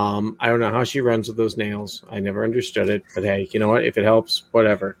 I don't know how she runs with those nails. I never understood it, but hey, you know what? If it helps,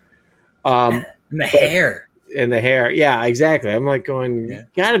 whatever. And the hair. And the hair. Yeah, exactly. I'm like going, you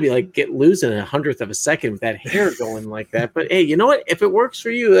gotta be like get loose in 100th of a second with that hair going like that. But hey, you know what? If it works for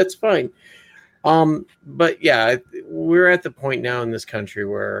you, that's fine. But yeah, we're at the point now in this country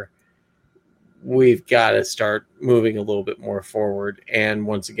where we've got to start moving a little bit more forward. And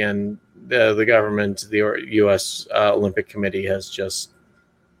once again, the government, the U.S. Olympic Committee has just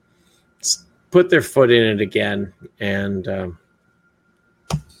put their foot in it again. And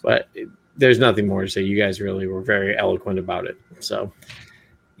but there's nothing more to say. You guys really were very eloquent about it. So,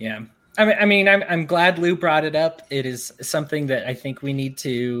 yeah. I mean, I'm glad Lou brought it up. It is something that I think we need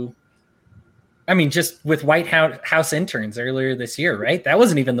to. I mean, just with White House interns earlier this year, right? That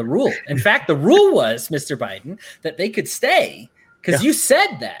wasn't even the rule. In fact, the rule was, Mr. Biden, that they could stay because you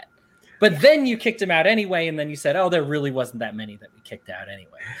said that. But then you kicked them out anyway, and then you said, oh, there really wasn't that many that we kicked out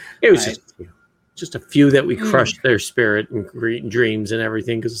anyway. It was just a few that we crushed their spirit and dreams and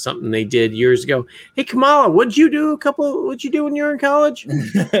everything because of something they did years ago. Hey, Kamala, what'd you do when you were in college?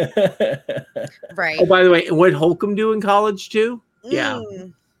 Right. Oh, by the way, and what Holcomb do in college too? Yeah.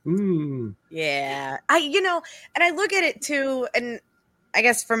 Yeah. And I look at it too, and I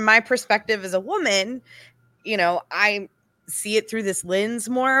guess from my perspective as a woman, I see it through this lens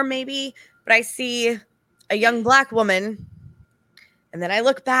more maybe, but I see a young Black woman and then I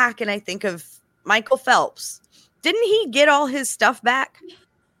look back and I think of Michael Phelps. Didn't he get all his stuff back?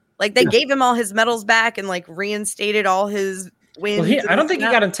 Like they gave him all his medals back and like reinstated all his wins. Well, I don't think he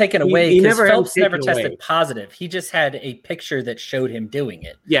got him taken away because Phelps never tested positive. He just had a picture that showed him doing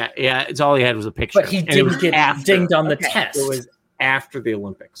it. Yeah. It's all he had was a picture. But he didn't get dinged on the test. It was after the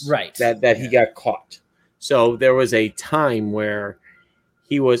Olympics. Right. That he got caught. So there was a time where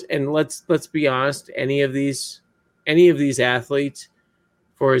he was, and let's be honest, any of these athletes,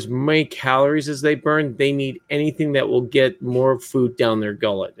 for as many calories as they burn, they need anything that will get more food down their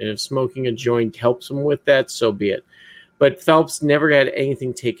gullet. And if smoking a joint helps them with that, so be it. But Phelps never had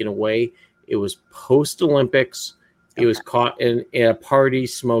anything taken away. It was post-Olympics. He was caught in a party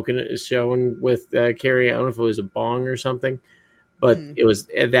smoking, showing with Carrie. I don't know if it was a bong or something, but it was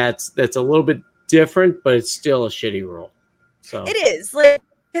that's a little bit different, but it's still a shitty rule. So it is like,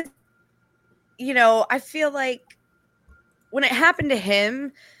 I feel like when it happened to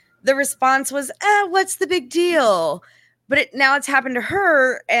him, the response was, what's the big deal? But now it's happened to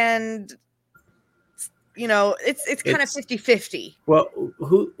her, and it's kind of 50-50. Well,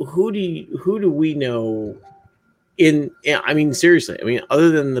 who do we know I mean, seriously, other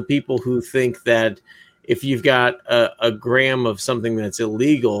than the people who think that if you've got a gram of something that's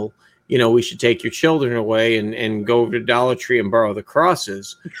illegal, we should take your children away and go over to Dollar Tree and borrow the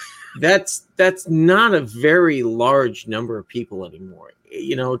crosses. That's not a very large number of people anymore.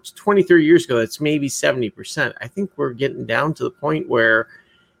 20, 30 years ago, that's maybe 70%. I think we're getting down to the point where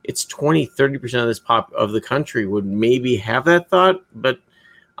it's 20, 30% of this of the country would maybe have that thought. But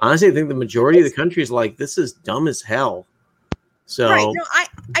honestly, I think the majority of the country is like, this is dumb as hell. So right. No,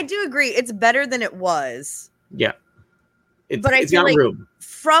 I do agree. It's better than it was. Yeah. But I feel got like room.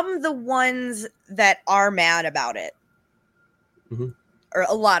 From the ones that are mad about it, or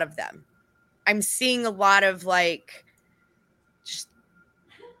a lot of them, I'm seeing a lot of just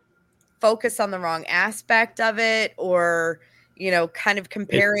focus on the wrong aspect of it, or kind of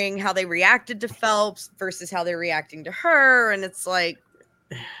comparing how they reacted to Phelps versus how they're reacting to her, and it's like,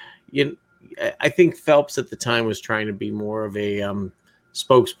 I think Phelps at the time was trying to be more of a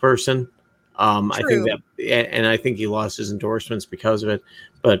spokesperson. I think that, and I think he lost his endorsements because of it,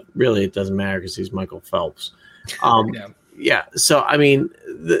 but really it doesn't matter because he's Michael Phelps. Yeah. So, I mean,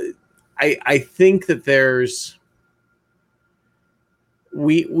 I think that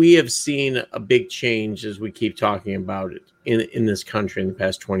we have seen a big change as we keep talking about it in this country in the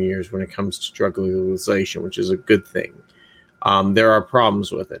past 20 years when it comes to drug legalization, which is a good thing. There are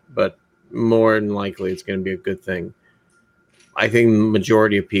problems with it, but more than likely it's going to be a good thing. I think the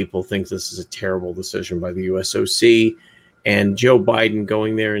majority of people think this is a terrible decision by the USOC, and Joe Biden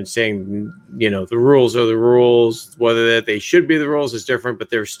going there and saying, the rules are the rules, whether that they should be the rules is different, but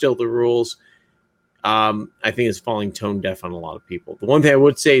they're still the rules. I think is falling tone deaf on a lot of people. The one thing I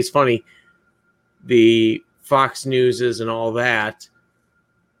would say is funny, the Fox Newses and all that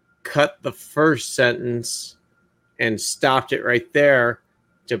cut the first sentence and stopped it right there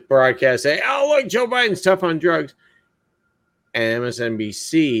to broadcast, say, oh, look, Joe Biden's tough on drugs. And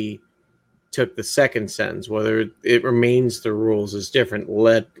MSNBC took the second sentence, whether it remains the rules is different,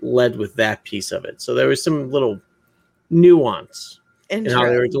 led with that piece of it. So there was some little nuance in how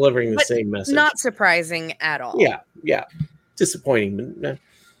they were delivering the same message. Not surprising at all. Yeah. Disappointing, but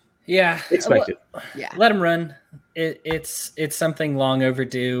expected. Yeah. Let them run. It's something long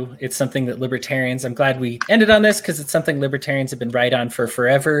overdue. It's something that libertarians, I'm glad we ended on this because it's something libertarians have been right on for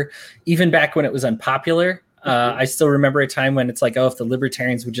forever, even back when it was unpopular. I still remember a time when it's like, oh, if the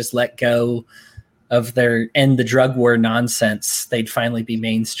libertarians would just let go of their end the drug war nonsense, they'd finally be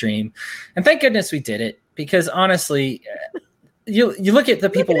mainstream. And thank goodness we did it, because honestly, you look at the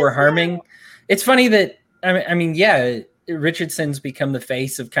people we're harming. It's funny that, I mean, Richardson's become the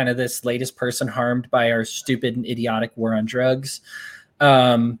face of kind of this latest person harmed by our stupid and idiotic war on drugs.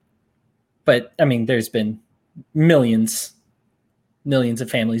 But I mean, there's been millions of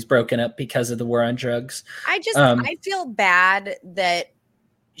families broken up because of the war on drugs. I feel bad that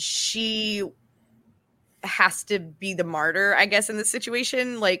she has to be the martyr, I guess, in this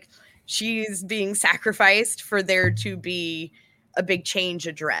situation. Like, she's being sacrificed for there to be a big change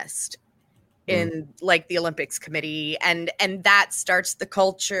addressed in like the Olympics committee, and that starts the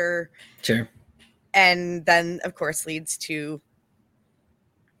culture. Sure. And then of course leads to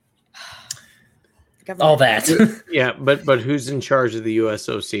all that. Yeah, but who's in charge of the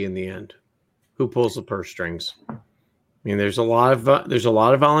USOC in the end? Who pulls the purse strings? I mean, there's a lot of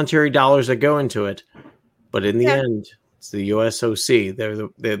voluntary dollars that go into it, but in the end, it's the USOC.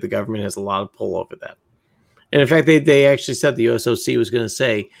 The government has a lot of pull over that. And in fact, they actually said the USOC was going to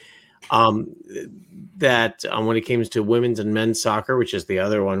say that when it came to women's and men's soccer, which is the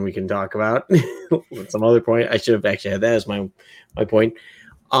other one we can talk about at some other point. I should have actually had that as my point.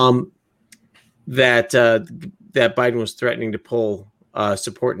 That Biden was threatening to pull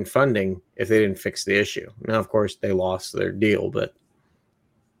support and funding if they didn't fix the issue. Now, of course, they lost their deal, but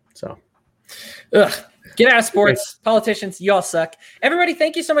so. Get out of sports. Politicians, y'all suck. Everybody,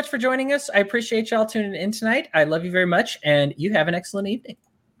 thank you so much for joining us. I appreciate y'all tuning in tonight. I love you very much, and you have an excellent evening.